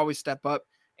seems to always step up.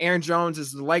 Aaron Jones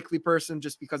is the likely person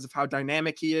just because of how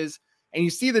dynamic he is. And you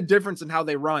see the difference in how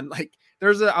they run. Like I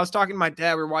was talking to my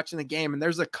dad, we were watching the game, and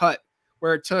there's a cut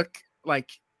where it took like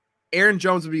Aaron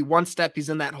Jones would be one step, he's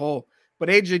in that hole. But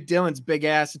AJ Dillon's big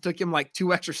ass, it took him like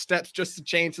 2 extra steps just to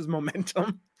change his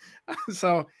momentum.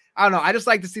 So I don't know. I just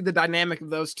like to see the dynamic of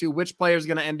those two, which player is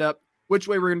going to end up, which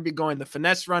way we're going to be going, the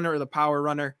finesse runner or the power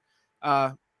runner,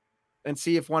 and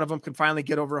see if one of them can finally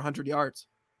get over 100 yards.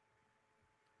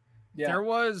 Yeah. There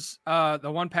was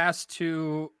the one pass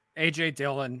to AJ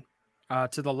Dillon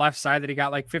to the left side that he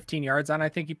got like 15 yards on, I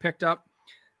think he picked up.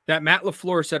 That Matt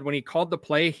LaFleur said when he called the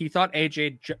play, he thought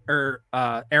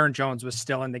Aaron Jones was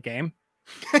still in the game.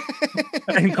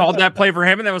 And called that play for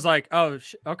him, and it was like,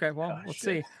 okay, well, let's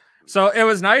see. So it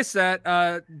was nice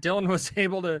that Dillon was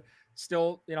able to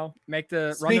still, make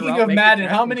the run. Speaking of Madden,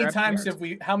 how many times have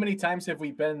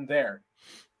we been there?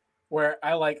 Where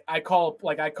I call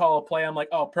a play, I'm like,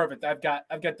 oh, perfect, I've got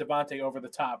Devontae over the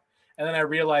top, and then I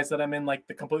realize that I'm in like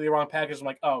the completely wrong package. I'm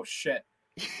like, oh shit.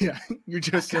 Yeah, you're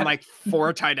just in like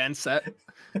 4 tight end set.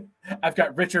 I've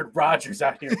got Richard Rodgers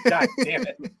out here. God damn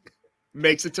it.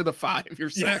 Makes it to the 5. You're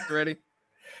sacked already.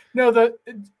 No,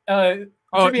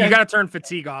 Jimmy, you got to turn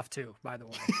fatigue off too, by the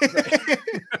way.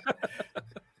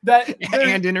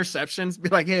 And interceptions. Be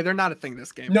like, hey, they're not a thing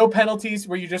this game. No penalties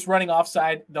where you're just running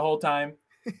offside the whole time.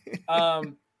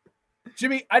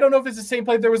 Jimmy, I don't know if it's the same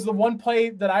play. There was the one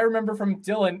play that I remember from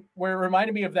Dillon where it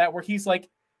reminded me of that, where he's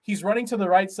running to the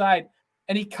right side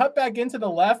and he cut back into the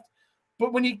left.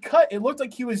 But when he cut, it looked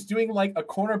like he was doing like a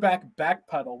cornerback back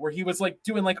pedal, where he was like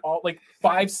doing like all like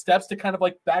 5 steps to kind of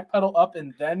like back pedal up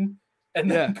and then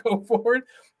go forward.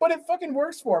 But it fucking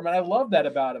works for him, and I love that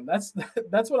about him. That's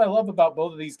what I love about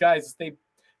both of these guys.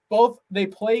 They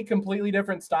play completely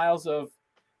different styles of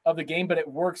the game, but it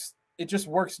works. It just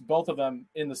works both of them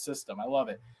in the system. I love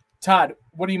it. Todd,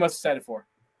 what are you most excited for?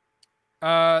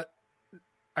 I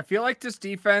feel like this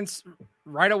defense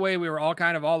right away, we were all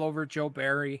kind of all over Joe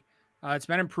Barry. It's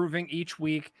been improving each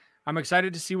week. I'm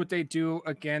excited to see what they do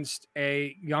against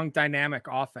a young, dynamic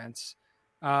offense.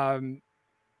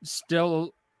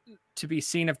 Still to be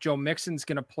seen if Joe Mixon's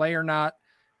going to play or not.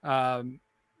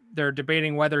 They're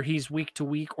debating whether he's week to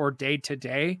week or day to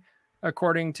day,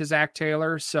 according to Zach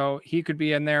Taylor. So he could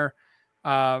be in there.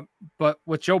 But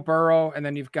with Joe Burrow, and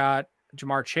then you've got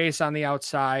Jamar Chase on the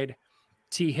outside,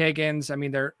 T. Higgins. I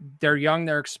mean, they're young,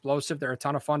 they're explosive, they're a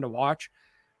ton of fun to watch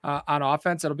on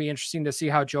offense. It'll be interesting to see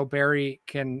how Joe Barry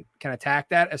can attack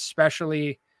that,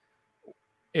 especially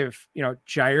if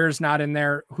Jair's not in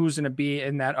there. Who's going to be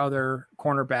in that other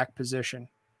cornerback position?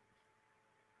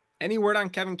 Any word on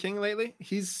Kevin King lately?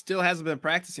 He still hasn't been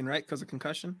practicing, right? Because of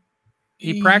concussion.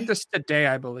 He practiced today,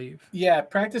 I believe. Yeah,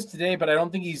 practiced today, but I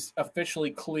don't think he's officially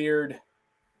cleared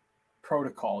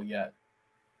protocol yet.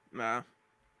 Nah.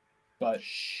 But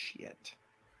shit.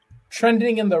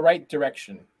 Trending in the right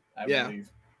direction, I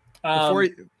believe.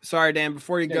 Sorry, Dan,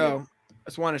 before you go, I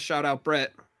just want to shout out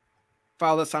Brett.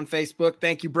 Follow us on Facebook.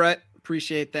 Thank you, Brett.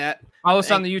 Appreciate that. Follow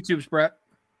us on the YouTubes, Brett.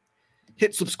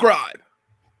 Hit subscribe.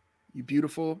 You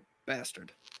beautiful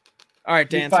bastard. All right,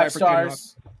 Dan. 5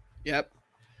 stars. Yep.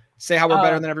 Say how we're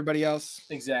better than everybody else.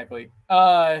 Exactly.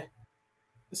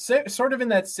 Sort of in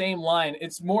that same line,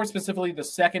 it's more specifically the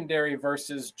secondary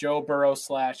versus Joe Burrow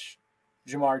 /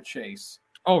 Jamar Chase.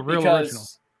 Oh, real original.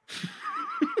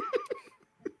 I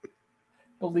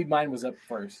believe mine was up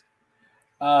first.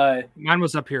 Mine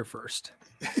was up here first.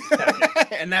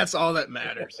 And that's all that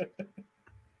matters.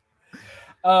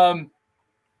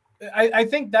 I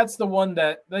think that's the one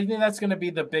that I think that's going to be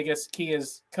the biggest key,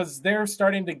 is because they're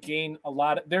starting to gain a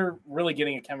lot. They're really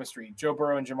getting a chemistry, Joe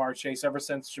Burrow and Jamar Chase, ever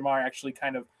since Jamar actually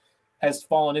kind of has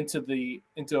fallen into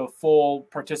a full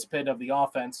participant of the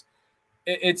offense.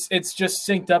 It's just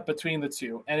synced up between the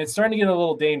two, and it's starting to get a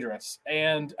little dangerous.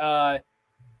 And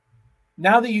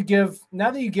now that you give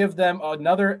them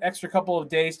another extra couple of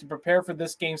days to prepare for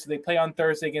this game, so they play on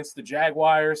Thursday against the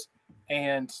Jaguars,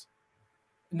 and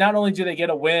not only do they get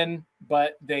a win,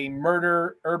 but they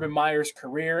murder Urban Meyer's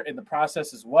career in the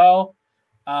process as well.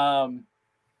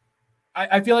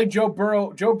 I feel like Joe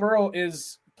Burrow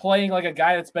is playing like a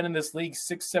guy that's been in this league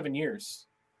 6-7 years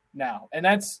now, and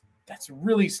that's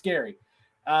really scary.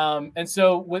 And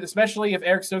so, especially if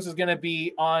Eric Stokes is going to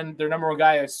be on their number one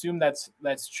guy, I assume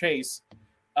that's Chase.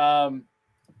 And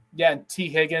T.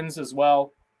 Higgins as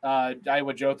well.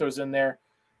 Iowa Joe throws in there.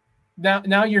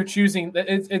 Now you're choosing.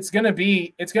 It's going to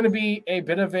be a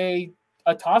bit of a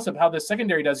toss up how the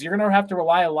secondary does. You're going to have to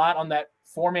rely a lot on that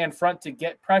 4-man front to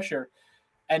get pressure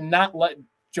and not let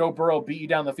Joe Burrow beat you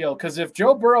down the field. Because if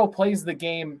Joe Burrow plays the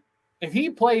game, if he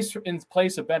plays in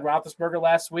place of Ben Roethlisberger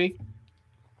last week,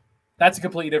 that's a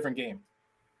completely different game.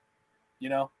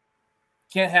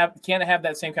 Can't have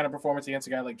that same kind of performance against a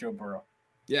guy like Joe Burrow.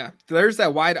 Yeah, there's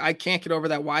that wide. I can't get over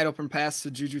that wide open pass to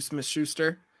Juju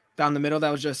Smith-Schuster down the middle. That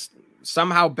was just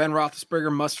somehow Ben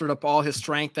Roethlisberger mustered up all his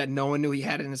strength that no one knew he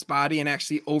had in his body and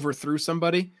actually overthrew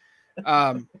somebody.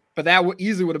 But that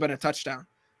easily would have been a touchdown.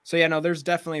 So yeah, no, there's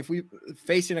definitely, if we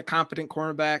facing a competent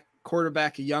quarterback,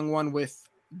 a young one with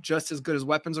just as good as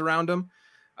weapons around him.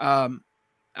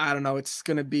 I don't know. It's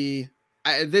going to be,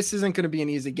 this isn't going to be an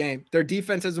easy game. Their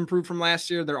defense has improved from last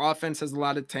year. Their offense has a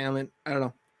lot of talent. I don't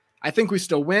know. I think we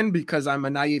still win because I'm a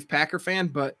naive Packer fan,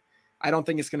 but I don't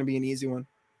think it's going to be an easy one.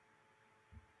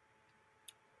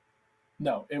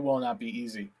 No, it will not be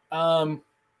easy.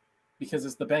 Because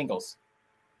it's the Bengals.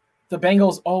 The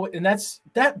Bengals,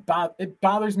 it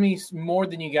bothers me more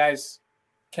than you guys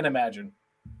can imagine.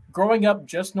 Growing up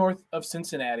just north of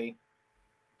Cincinnati,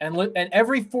 and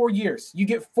every 4 years, you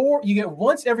get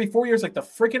once every 4 years, like the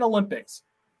freaking Olympics,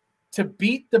 to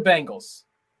beat the Bengals.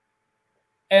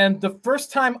 And the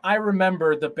first time I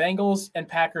remember the Bengals and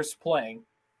Packers playing,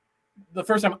 the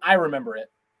first time I remember it,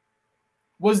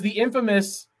 was the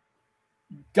infamous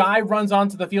guy runs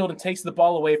onto the field and takes the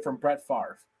ball away from Brett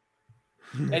Favre.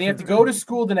 And you have to go to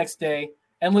school the next day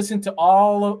and listen to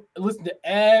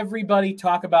everybody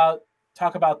talk about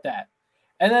that.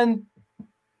 And then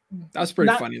that's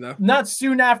pretty funny though. Not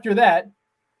soon after that,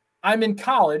 I'm in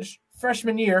college,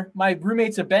 freshman year. My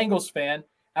roommate's a Bengals fan,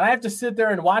 and I have to sit there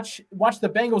and watch the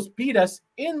Bengals beat us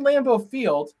in Lambeau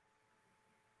Field.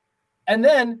 And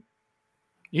then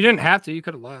you didn't have to. You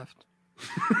could have left.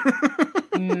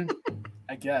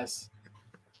 I guess.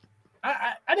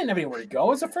 I didn't have anywhere to go. I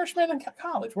was a freshman in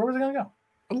college. Where was I going to go?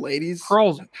 A ladies'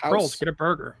 Pearls, house. Get a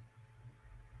burger.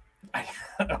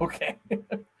 Okay.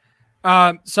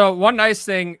 So one nice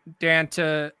thing, Dan,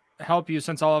 to help you,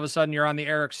 since all of a sudden you're on the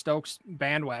Eric Stokes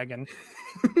bandwagon.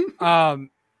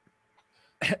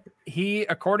 He,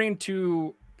 according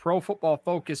to Pro Football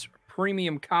Focus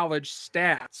Premium College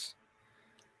stats,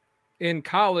 in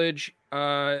college,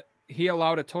 he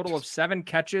allowed a total of 7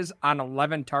 catches on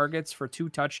 11 targets for 2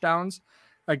 touchdowns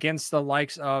against the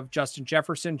likes of Justin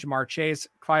Jefferson, Jamar Chase,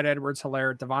 Clyde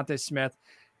Edwards-Helaire, Devontae Smith,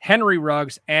 Henry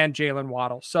Ruggs, and Jalen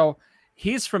Waddle. So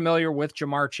he's familiar with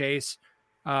Jamar Chase,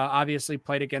 obviously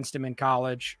played against him in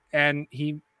college, and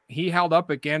he held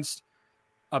up against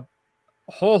a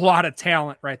whole lot of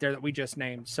talent right there that we just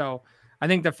named. So I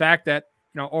think the fact that,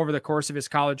 over the course of his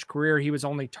college career, he was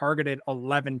only targeted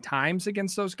 11 times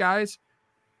against those guys,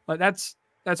 but that's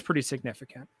pretty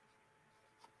significant.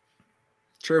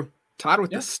 True. Todd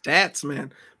with the stats,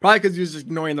 man. Probably because you was just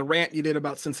ignoring the rant you did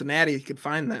about Cincinnati. You could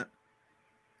find that.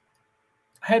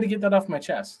 I had to get that off my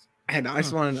chest. I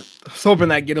was hoping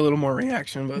that get a little more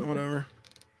reaction, but whatever.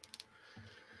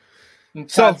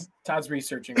 Todd's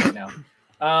researching right now.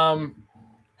 How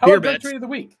about Drunk Tweet of the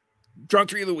Week? Drunk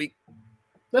Tweet of the Week.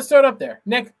 Let's throw it up there.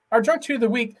 Nick, our Drunk Tweet of the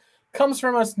Week comes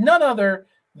from us none other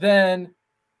than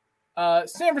San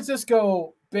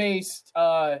Francisco-based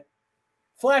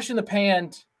Flash in the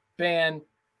Pan band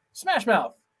Smash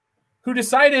Mouth, who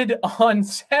decided on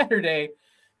Saturday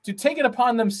to take it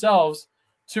upon themselves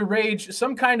to rage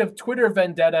some kind of Twitter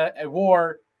vendetta at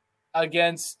war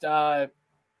against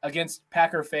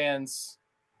Packer fans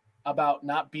about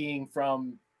not being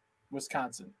from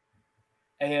Wisconsin.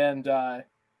 And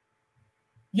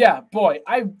boy,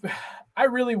 I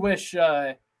really wish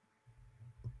this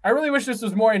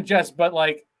was more in jest, but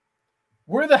like,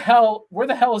 where the hell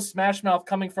is Smash Mouth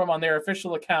coming from on their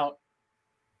official account,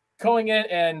 going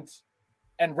in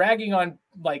and ragging on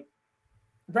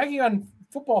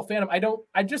football fandom?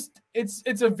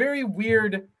 It's a very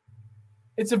weird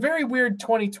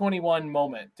 2021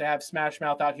 moment to have Smash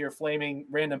Mouth out here flaming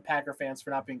random Packer fans for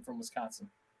not being from Wisconsin.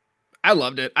 I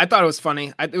loved it. I thought it was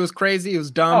funny. It was crazy. It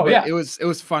was dumb, but it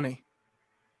was funny.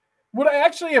 What I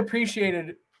actually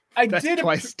appreciated,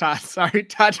 twice, Todd. Sorry,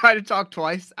 Todd tried to talk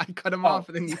twice. I cut him off,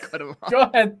 and then you cut him off. Go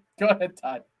ahead,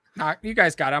 Todd. You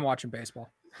guys got it. I'm watching baseball.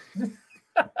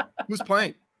 Who's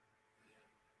playing?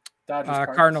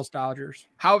 Dodgers. Cardinals, Dodgers.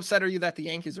 How upset are you that the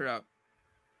Yankees are out?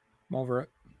 I'm over it.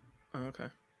 Oh, okay.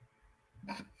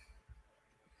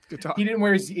 Good talk. He didn't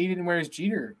wear his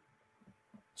Jeter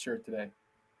shirt today.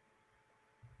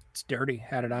 It's dirty.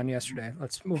 Had it on yesterday.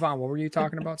 Let's move on. What were you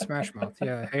talking about? Smash Mouth.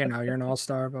 Yeah. Hey, now you're an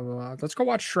all-star. Blah, blah, blah. Let's go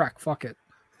watch Shrek. Fuck it.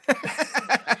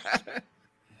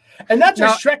 And not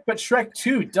just Shrek, but Shrek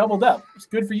 2 doubled up. It's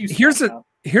good for you. Here's the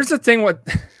thing. God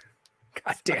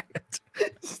damn it.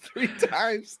 3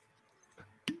 times.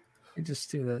 You just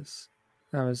do this.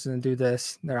 I was going to do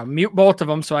this. There, I'll mute both of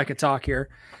them so I could talk here.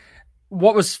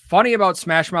 What was funny about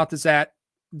Smash Mouth is that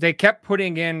they kept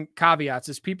putting in caveats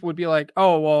as people would be like,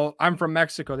 oh, well, I'm from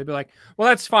Mexico. They'd be like, well,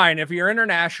 that's fine. If you're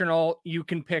international, you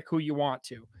can pick who you want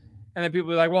to. And then people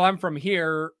would be like, well, I'm from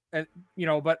here, and,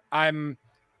 but I'm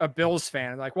a Bills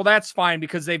fan. Like, well, that's fine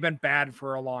because they've been bad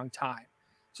for a long time.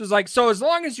 So it's like, so as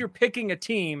long as you're picking a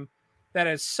team that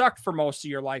has sucked for most of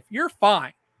your life, you're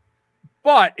fine.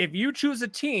 But if you choose a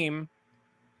team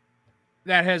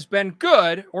that has been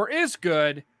good or is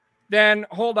good, then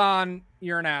hold on,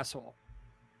 you're an asshole.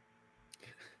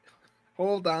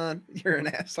 Hold on, you're an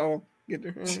asshole.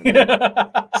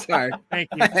 Sorry. Thank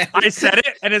you. I said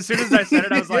it, and as soon as I said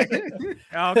it, I was like, okay,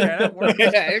 that works.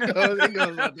 Yeah, it goes like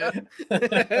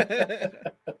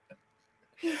that.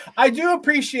 I do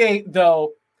appreciate,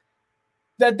 though,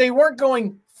 that they weren't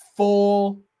going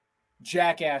full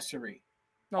jackassery.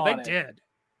 No, they did.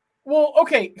 Well,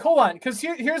 okay, hold on, because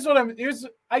here's what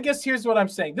I'm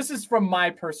saying. This is from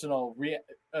my personal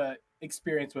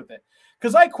experience with it,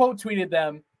 because I quote tweeted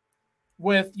them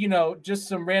with, just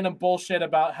some random bullshit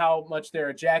about how much they're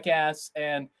a jackass,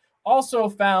 and also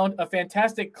found a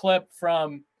fantastic clip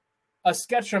from a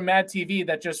sketch from Mad TV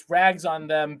that just rags on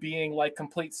them being like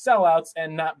complete sellouts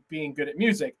and not being good at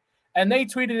music. And they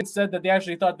tweeted and said that they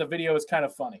actually thought the video was kind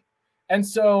of funny. And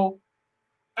so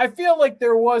I feel like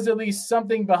there was at least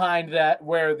something behind that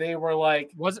where they were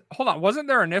like, wasn't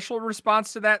their initial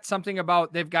response to that something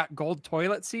about they've got gold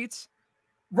toilet seats?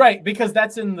 Right, because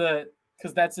that's in the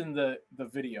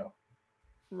video.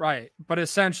 Right. But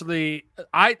essentially,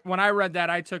 when I read that,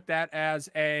 I took that as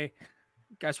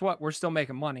guess what? We're still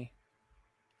making money.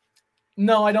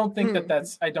 No, I don't think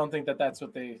that's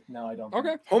what they. No, I don't.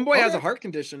 Okay. Homeboy has a heart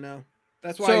condition now.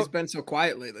 That's why he's been so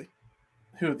quiet lately.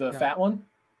 Who, the fat one?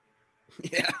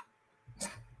 Yeah.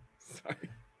 Sorry.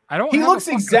 He looks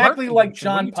exactly like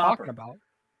John Popper. About?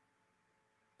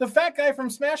 The fat guy from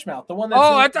Smash Mouth, the one that.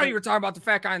 Oh, I thought you were talking about the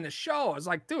fat guy in the show. I was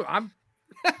like, dude, I'm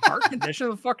heart condition.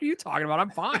 What the fuck are you talking about?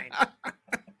 I'm fine.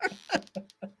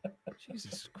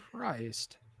 Jesus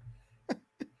Christ.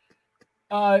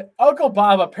 Uncle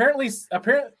Bob apparently.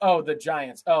 Oh, the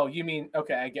Giants. Oh, you mean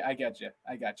okay? I get you.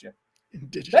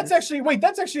 Indigenous. That's actually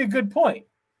a good point.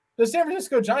 The San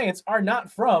Francisco Giants are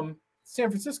not from San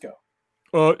Francisco.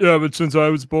 Yeah, but since I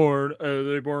was born,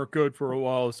 they weren't good for a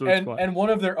while, so it's fine. And one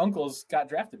of their uncles got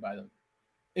drafted by them.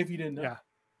 If you didn't know.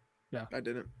 Yeah. I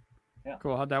didn't. Yeah.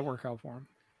 Cool. How'd that work out for him?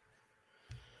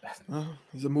 Oh,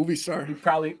 he's a movie star. He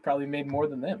probably made more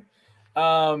than them.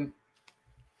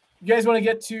 You guys want to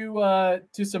get to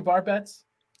some bar bets?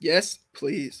 Yes,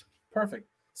 please. Perfect.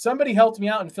 Somebody helped me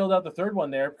out and filled out the third one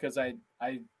there because I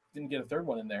didn't get a third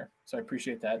one in there. So I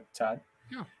appreciate that, Todd.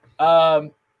 Yeah.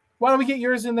 Why don't we get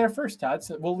yours in there first, Todd?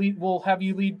 So we'll have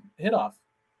you lead hit off.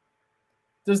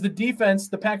 Does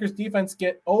the Packers defense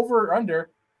get over or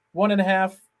under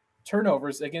 1.5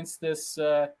 turnovers against this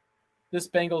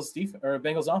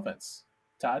Bengals offense?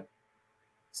 Todd,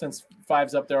 since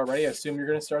 5's up there already, I assume you're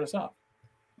going to start us off.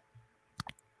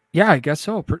 Yeah, I guess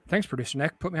so. Thanks, producer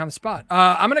Nick. Put me on the spot.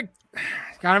 I'm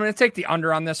gonna take the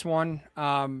under on this one.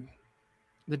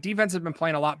 The defense has been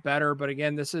playing a lot better, but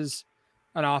again, this is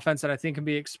an offense that I think can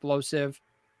be explosive.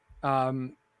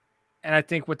 And I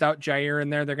think without Jair in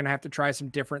there, they're going to have to try some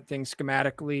different things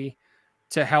schematically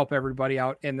to help everybody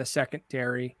out in the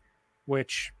secondary,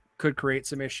 which could create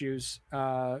some issues.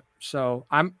 So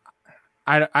I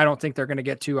don't think they're going to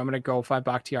get to. I'm going to go 5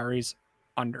 Bakhtiari's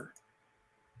under.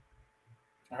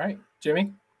 All right,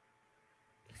 Jimmy.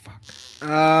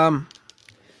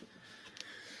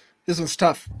 This one's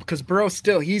tough because Burrow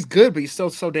he's good, but he's still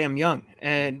so damn young,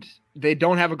 and they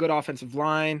don't have a good offensive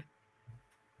line.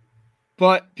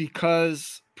 But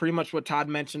because pretty much what Todd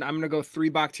mentioned, I'm gonna go 3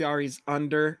 Bakhtiari's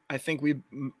under. I think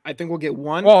we'll get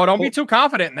one. Oh, don't be too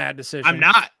confident in that decision.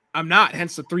 I'm not.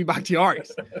 Hence the 3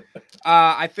 Bakhtiari's.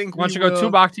 I think. Why don't you go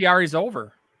 2 Bakhtiari's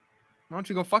over? Why don't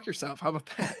you go fuck yourself? How about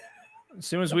that? As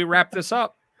soon as we wrap this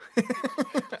up.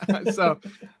 So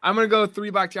I'm gonna go 3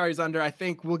 Bakhtiari's under. I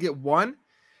think we'll get one,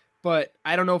 but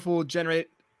I don't know if we'll generate.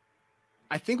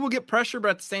 I think we'll get pressure,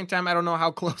 but at the same time, I don't know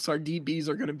how close our DBs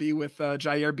are going to be with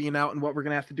Jair being out and what we're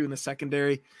going to have to do in the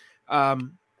secondary.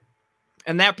 And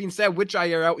that being said, with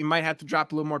Jair out, we might have to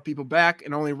drop a little more people back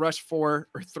and only rush 4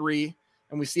 or 3,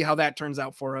 and we see how that turns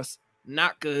out for us.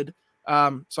 Not good. So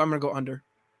I'm going to go under.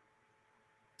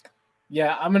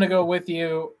 Yeah, I'm going to go with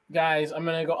you guys. I'm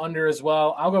going to go under as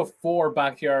well. I'll go 4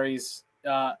 Bakhtiari's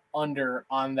under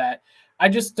on that. I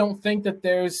just don't think that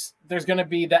there's going to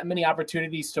be that many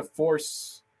opportunities to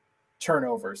force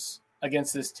turnovers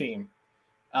against this team.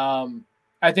 I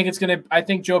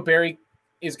think Joe Barry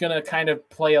is going to kind of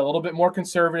play a little bit more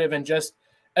conservative and just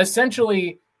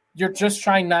essentially you're just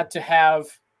trying not to have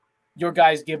your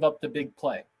guys give up the big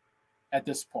play at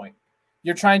this point.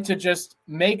 You're trying to just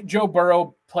make Joe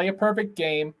Burrow play a perfect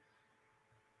game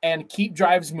and keep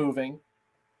drives moving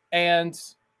and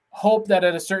hope that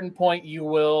at a certain point you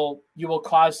will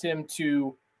cause him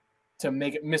to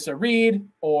miss a read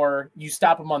or you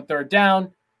stop him on 3rd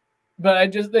down.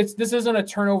 But this isn't a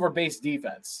turnover based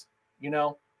defense. You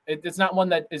know, it's not one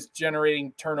that is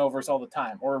generating turnovers all the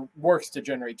time or works to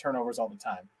generate turnovers all the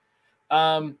time.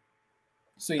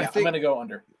 So yeah, I'm going to go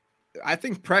under. I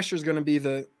think pressure is going to be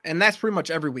and that's pretty much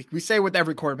every week. We say with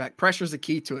every quarterback, pressure is the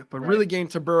key to it, but really getting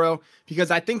to Burrow, because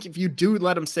I think if you do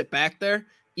let him sit back there,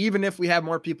 even if we have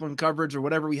more people in coverage or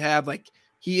whatever we have, like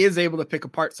he is able to pick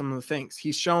apart some of the things.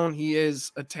 He's shown he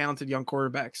is a talented young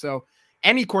quarterback. So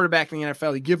any quarterback in the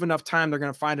NFL, you give enough time, they're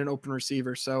going to find an open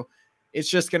receiver. So it's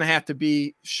just going to have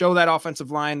to show that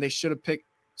offensive line. They should have picked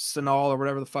Sanal or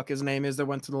whatever the fuck his name is that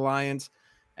went to the Lions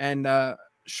and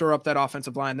shore up that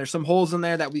offensive line. There's some holes in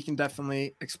there that we can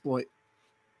definitely exploit.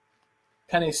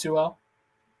 Penny Sewell.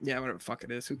 Yeah, whatever the fuck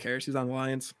it is. Who cares? He's on the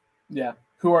Lions. Yeah,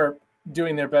 who are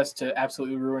doing their best to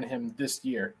absolutely ruin him this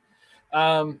year.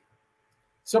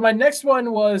 So my next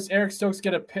one was Eric Stokes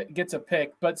gets a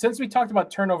pick, but since we talked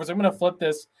about turnovers, I'm going to flip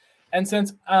this. And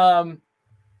since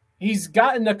he's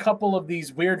gotten a couple of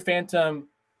these weird phantom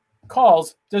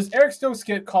calls, does Eric Stokes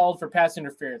get called for pass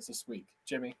interference this week,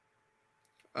 Jimmy?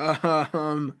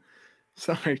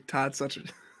 Sorry, Todd's such a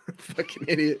fucking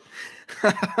idiot.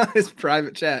 His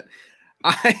private chat.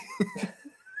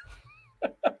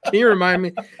 Can you remind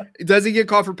me? Does he get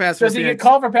called for pass interference? Does he get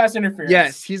called for pass interference?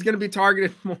 Yes, he's going to be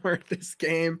targeted more this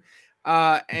game.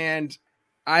 And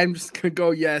I'm just going to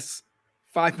go yes,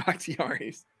 5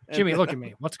 Bakhtiari's. Jimmy, look at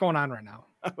me. What's going on right now?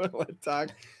 I'm going to let it talk.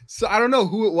 So I don't know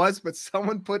who it was, but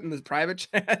someone put in the private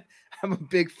chat, I'm a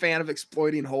big fan of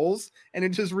exploiting holes, and it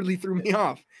just really threw me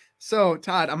off. So,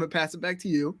 Todd, I'm going to pass it back to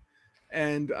you,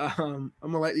 and I'm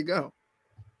going to let you go.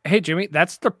 Hey, Jimmy,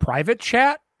 that's the private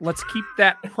chat. Let's keep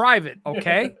that private,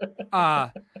 okay?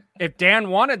 If Dan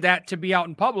wanted that to be out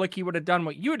in public, he would have done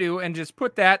what you do and just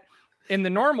put that in the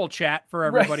normal chat for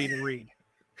everybody to read.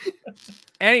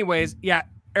 Anyways, yeah,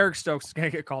 Eric Stokes is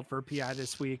going to get called for a PI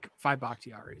this week. 5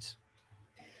 Bakhtiaris.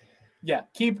 Yeah,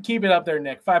 keep it up there,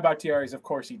 Nick. 5 Bakhtiaris, of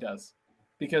course he does.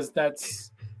 Because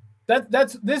these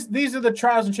are the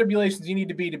trials and tribulations you need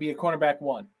to be a cornerback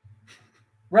one.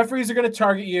 Referees are going to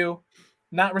target you,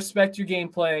 not respect your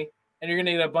gameplay, and you're going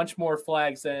to get a bunch more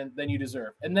flags than you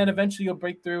deserve. And then eventually you'll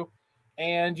break through,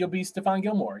 and you'll be Stephon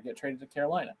Gilmore and get traded to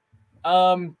Carolina.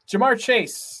 Jamar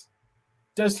Chase,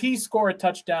 does he score a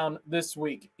touchdown this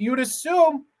week? I would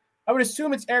assume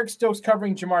it's Eric Stokes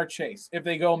covering Jamar Chase if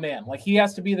they go man. Like, he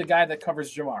has to be the guy that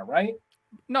covers Jamar, right?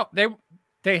 No,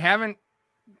 they haven't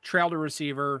trailed a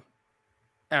receiver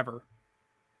ever.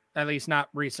 At least not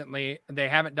recently. They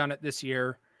haven't done it this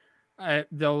year.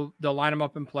 They'll line him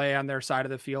up and play on their side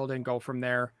of the field and go from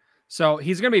there. So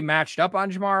he's going to be matched up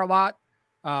on Jamar a lot,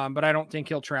 but I don't think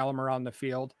he'll trail him around the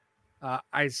field.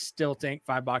 I still think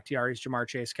 5 Bakhtiaris, Jamar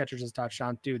Chase catches his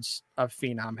touchdown. Dude's a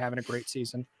phenom, having a great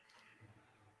season.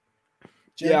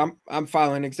 Yeah, I'm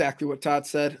following exactly what Todd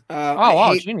said.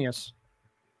 Genius.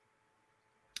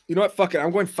 You know what? Fuck it.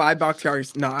 I'm going 5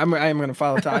 Bakhtiaris. No, I am going to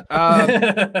follow Todd.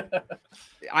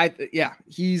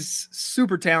 He's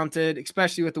super talented,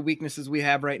 especially with the weaknesses we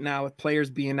have right now with players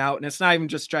being out. And it's not even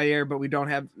just Jair, but we don't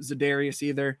have Zadarius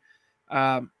either.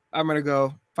 I'm going to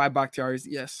go 5 Bakhtiaris.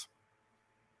 Yes.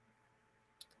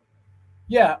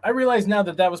 Yeah, I realize now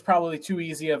that was probably too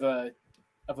easy of a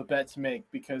bet to make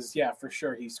because, yeah, for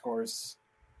sure he scores.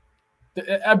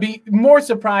 I'd be more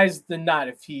surprised than not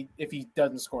if he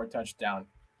doesn't score a touchdown.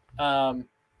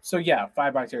 So yeah,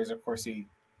 5 Bakhtiaris, of course he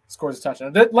scores a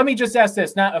touchdown. Let me just ask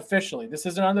this, not officially. This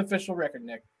isn't on the official record,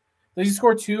 Nick. Does he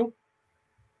score 2?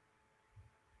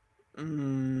 No.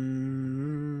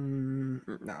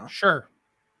 Sure.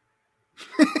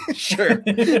 Sure.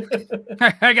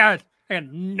 I got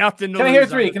nothing to Can I lose hear on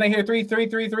 3? it. Can I hear 3? 3,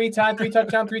 3, 3, Todd, 3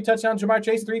 touchdown, 3 touchdown, Jamar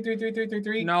Chase, 3, 3, 3, 3, 3,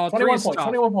 3. No, 21 3's points. tough.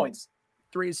 21 points.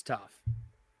 3's tough.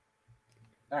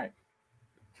 All right.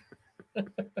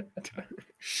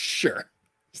 Sure.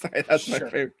 Sorry, that's my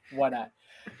favorite. Why not?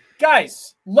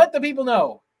 Guys, let the people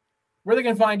know where they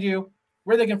can find you,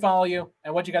 where they can follow you,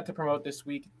 and what you got to promote this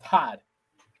week. Todd.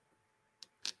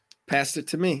 Passed it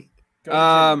to me. Go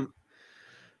to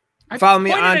Follow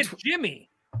me on Jimmy.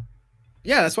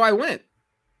 Yeah, that's why I went.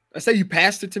 I said you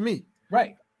passed it to me.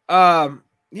 Right.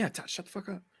 Yeah, Todd, shut the fuck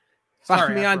up. Follow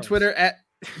Sorry, me on Twitter at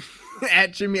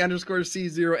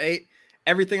Jimmy_C08.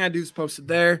 Everything I do is posted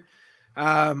there.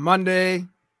 Monday,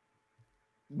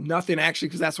 nothing actually,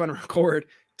 because that's when I record.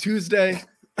 Tuesday,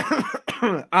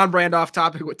 on brand off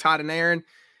topic with Todd and Aaron.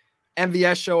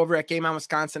 MVS show over at Game On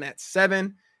Wisconsin at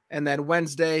 7. And then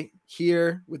Wednesday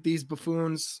here with these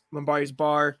buffoons, Lombardi's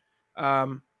Bar.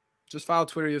 Just follow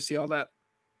Twitter. You'll see all that.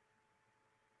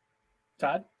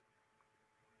 Todd?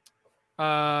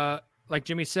 Like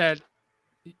Jimmy said,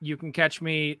 you can catch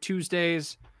me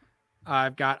Tuesdays.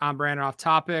 I've got On Brand Off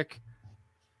Topic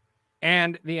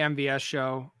and the MVS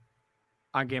show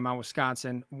on Game On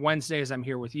Wisconsin. Wednesdays, I'm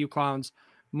here with you clowns.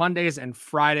 Mondays and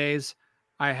Fridays,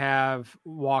 I have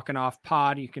Walking Off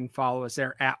Pod. You can follow us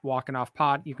there at Walking Off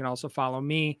Pod. You can also follow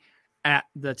me at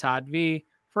the Todd V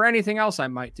for anything else I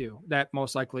might do that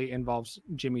most likely involves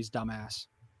Jimmy's dumbass.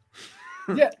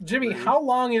 Yeah, Jimmy, how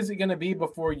long is it going to be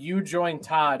before you join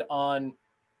Todd on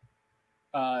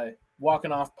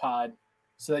Walking Off Pod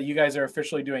so that you guys are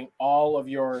officially doing all of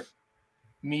your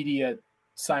media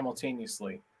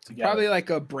simultaneously together? Probably like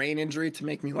a brain injury to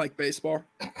make me like baseball.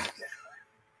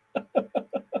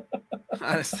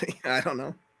 Honestly, I don't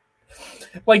know.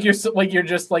 Like you're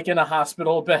just like in a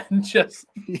hospital bed, just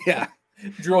yeah,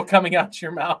 drool coming out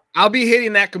your mouth. I'll be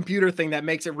hitting that computer thing that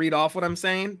makes it read off what I'm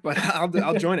saying, but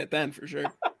I'll join it then for sure.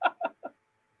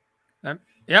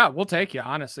 Yeah, we'll take you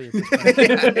honestly.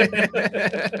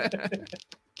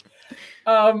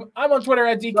 I'm on Twitter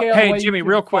at DK. Hey Jimmy,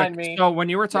 real quick. So when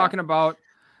you were talking about,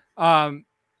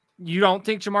 you don't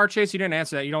think Jamar Chase? You didn't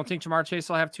answer that. You don't think Jamar Chase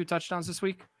will have 2 touchdowns this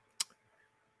week?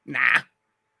 Nah.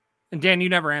 And Dan, you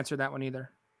never answered that one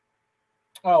either.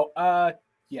 Oh,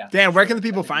 yeah. Dan, where can the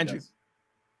people find you?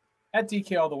 At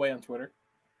DK all the way on Twitter.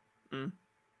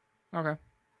 Okay.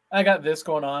 I got this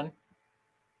going on.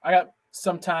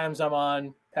 Sometimes I'm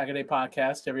on Pack a Day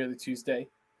Podcast every other Tuesday.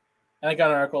 And I got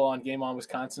an article on Game On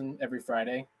Wisconsin every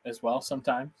Friday as well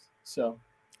sometimes. So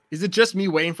is it just me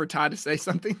waiting for Todd to say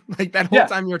something? Like that whole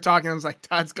time you were talking, I was like,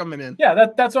 Todd's coming in. Yeah,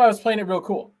 that's why I was playing it real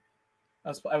cool. I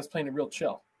was playing it real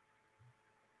chill.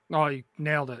 Oh, you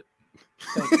nailed it.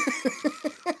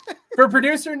 For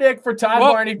producer Nick, for Todd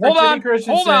Barney, for Jimmy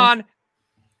Christensen. Hold on.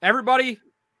 Everybody,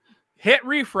 hit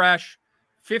refresh.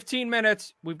 15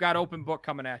 minutes. We've got open book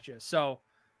coming at you. So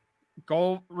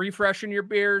go refreshing your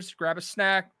beers, grab a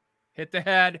snack, hit the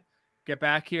head, get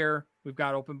back here. We've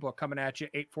got open book coming at you.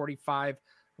 8:45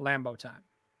 Lambeau time.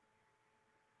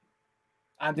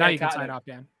 I'm Now Dan you can Cotton. sign off,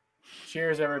 Dan.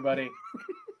 Cheers, everybody.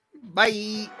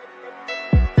 Bye.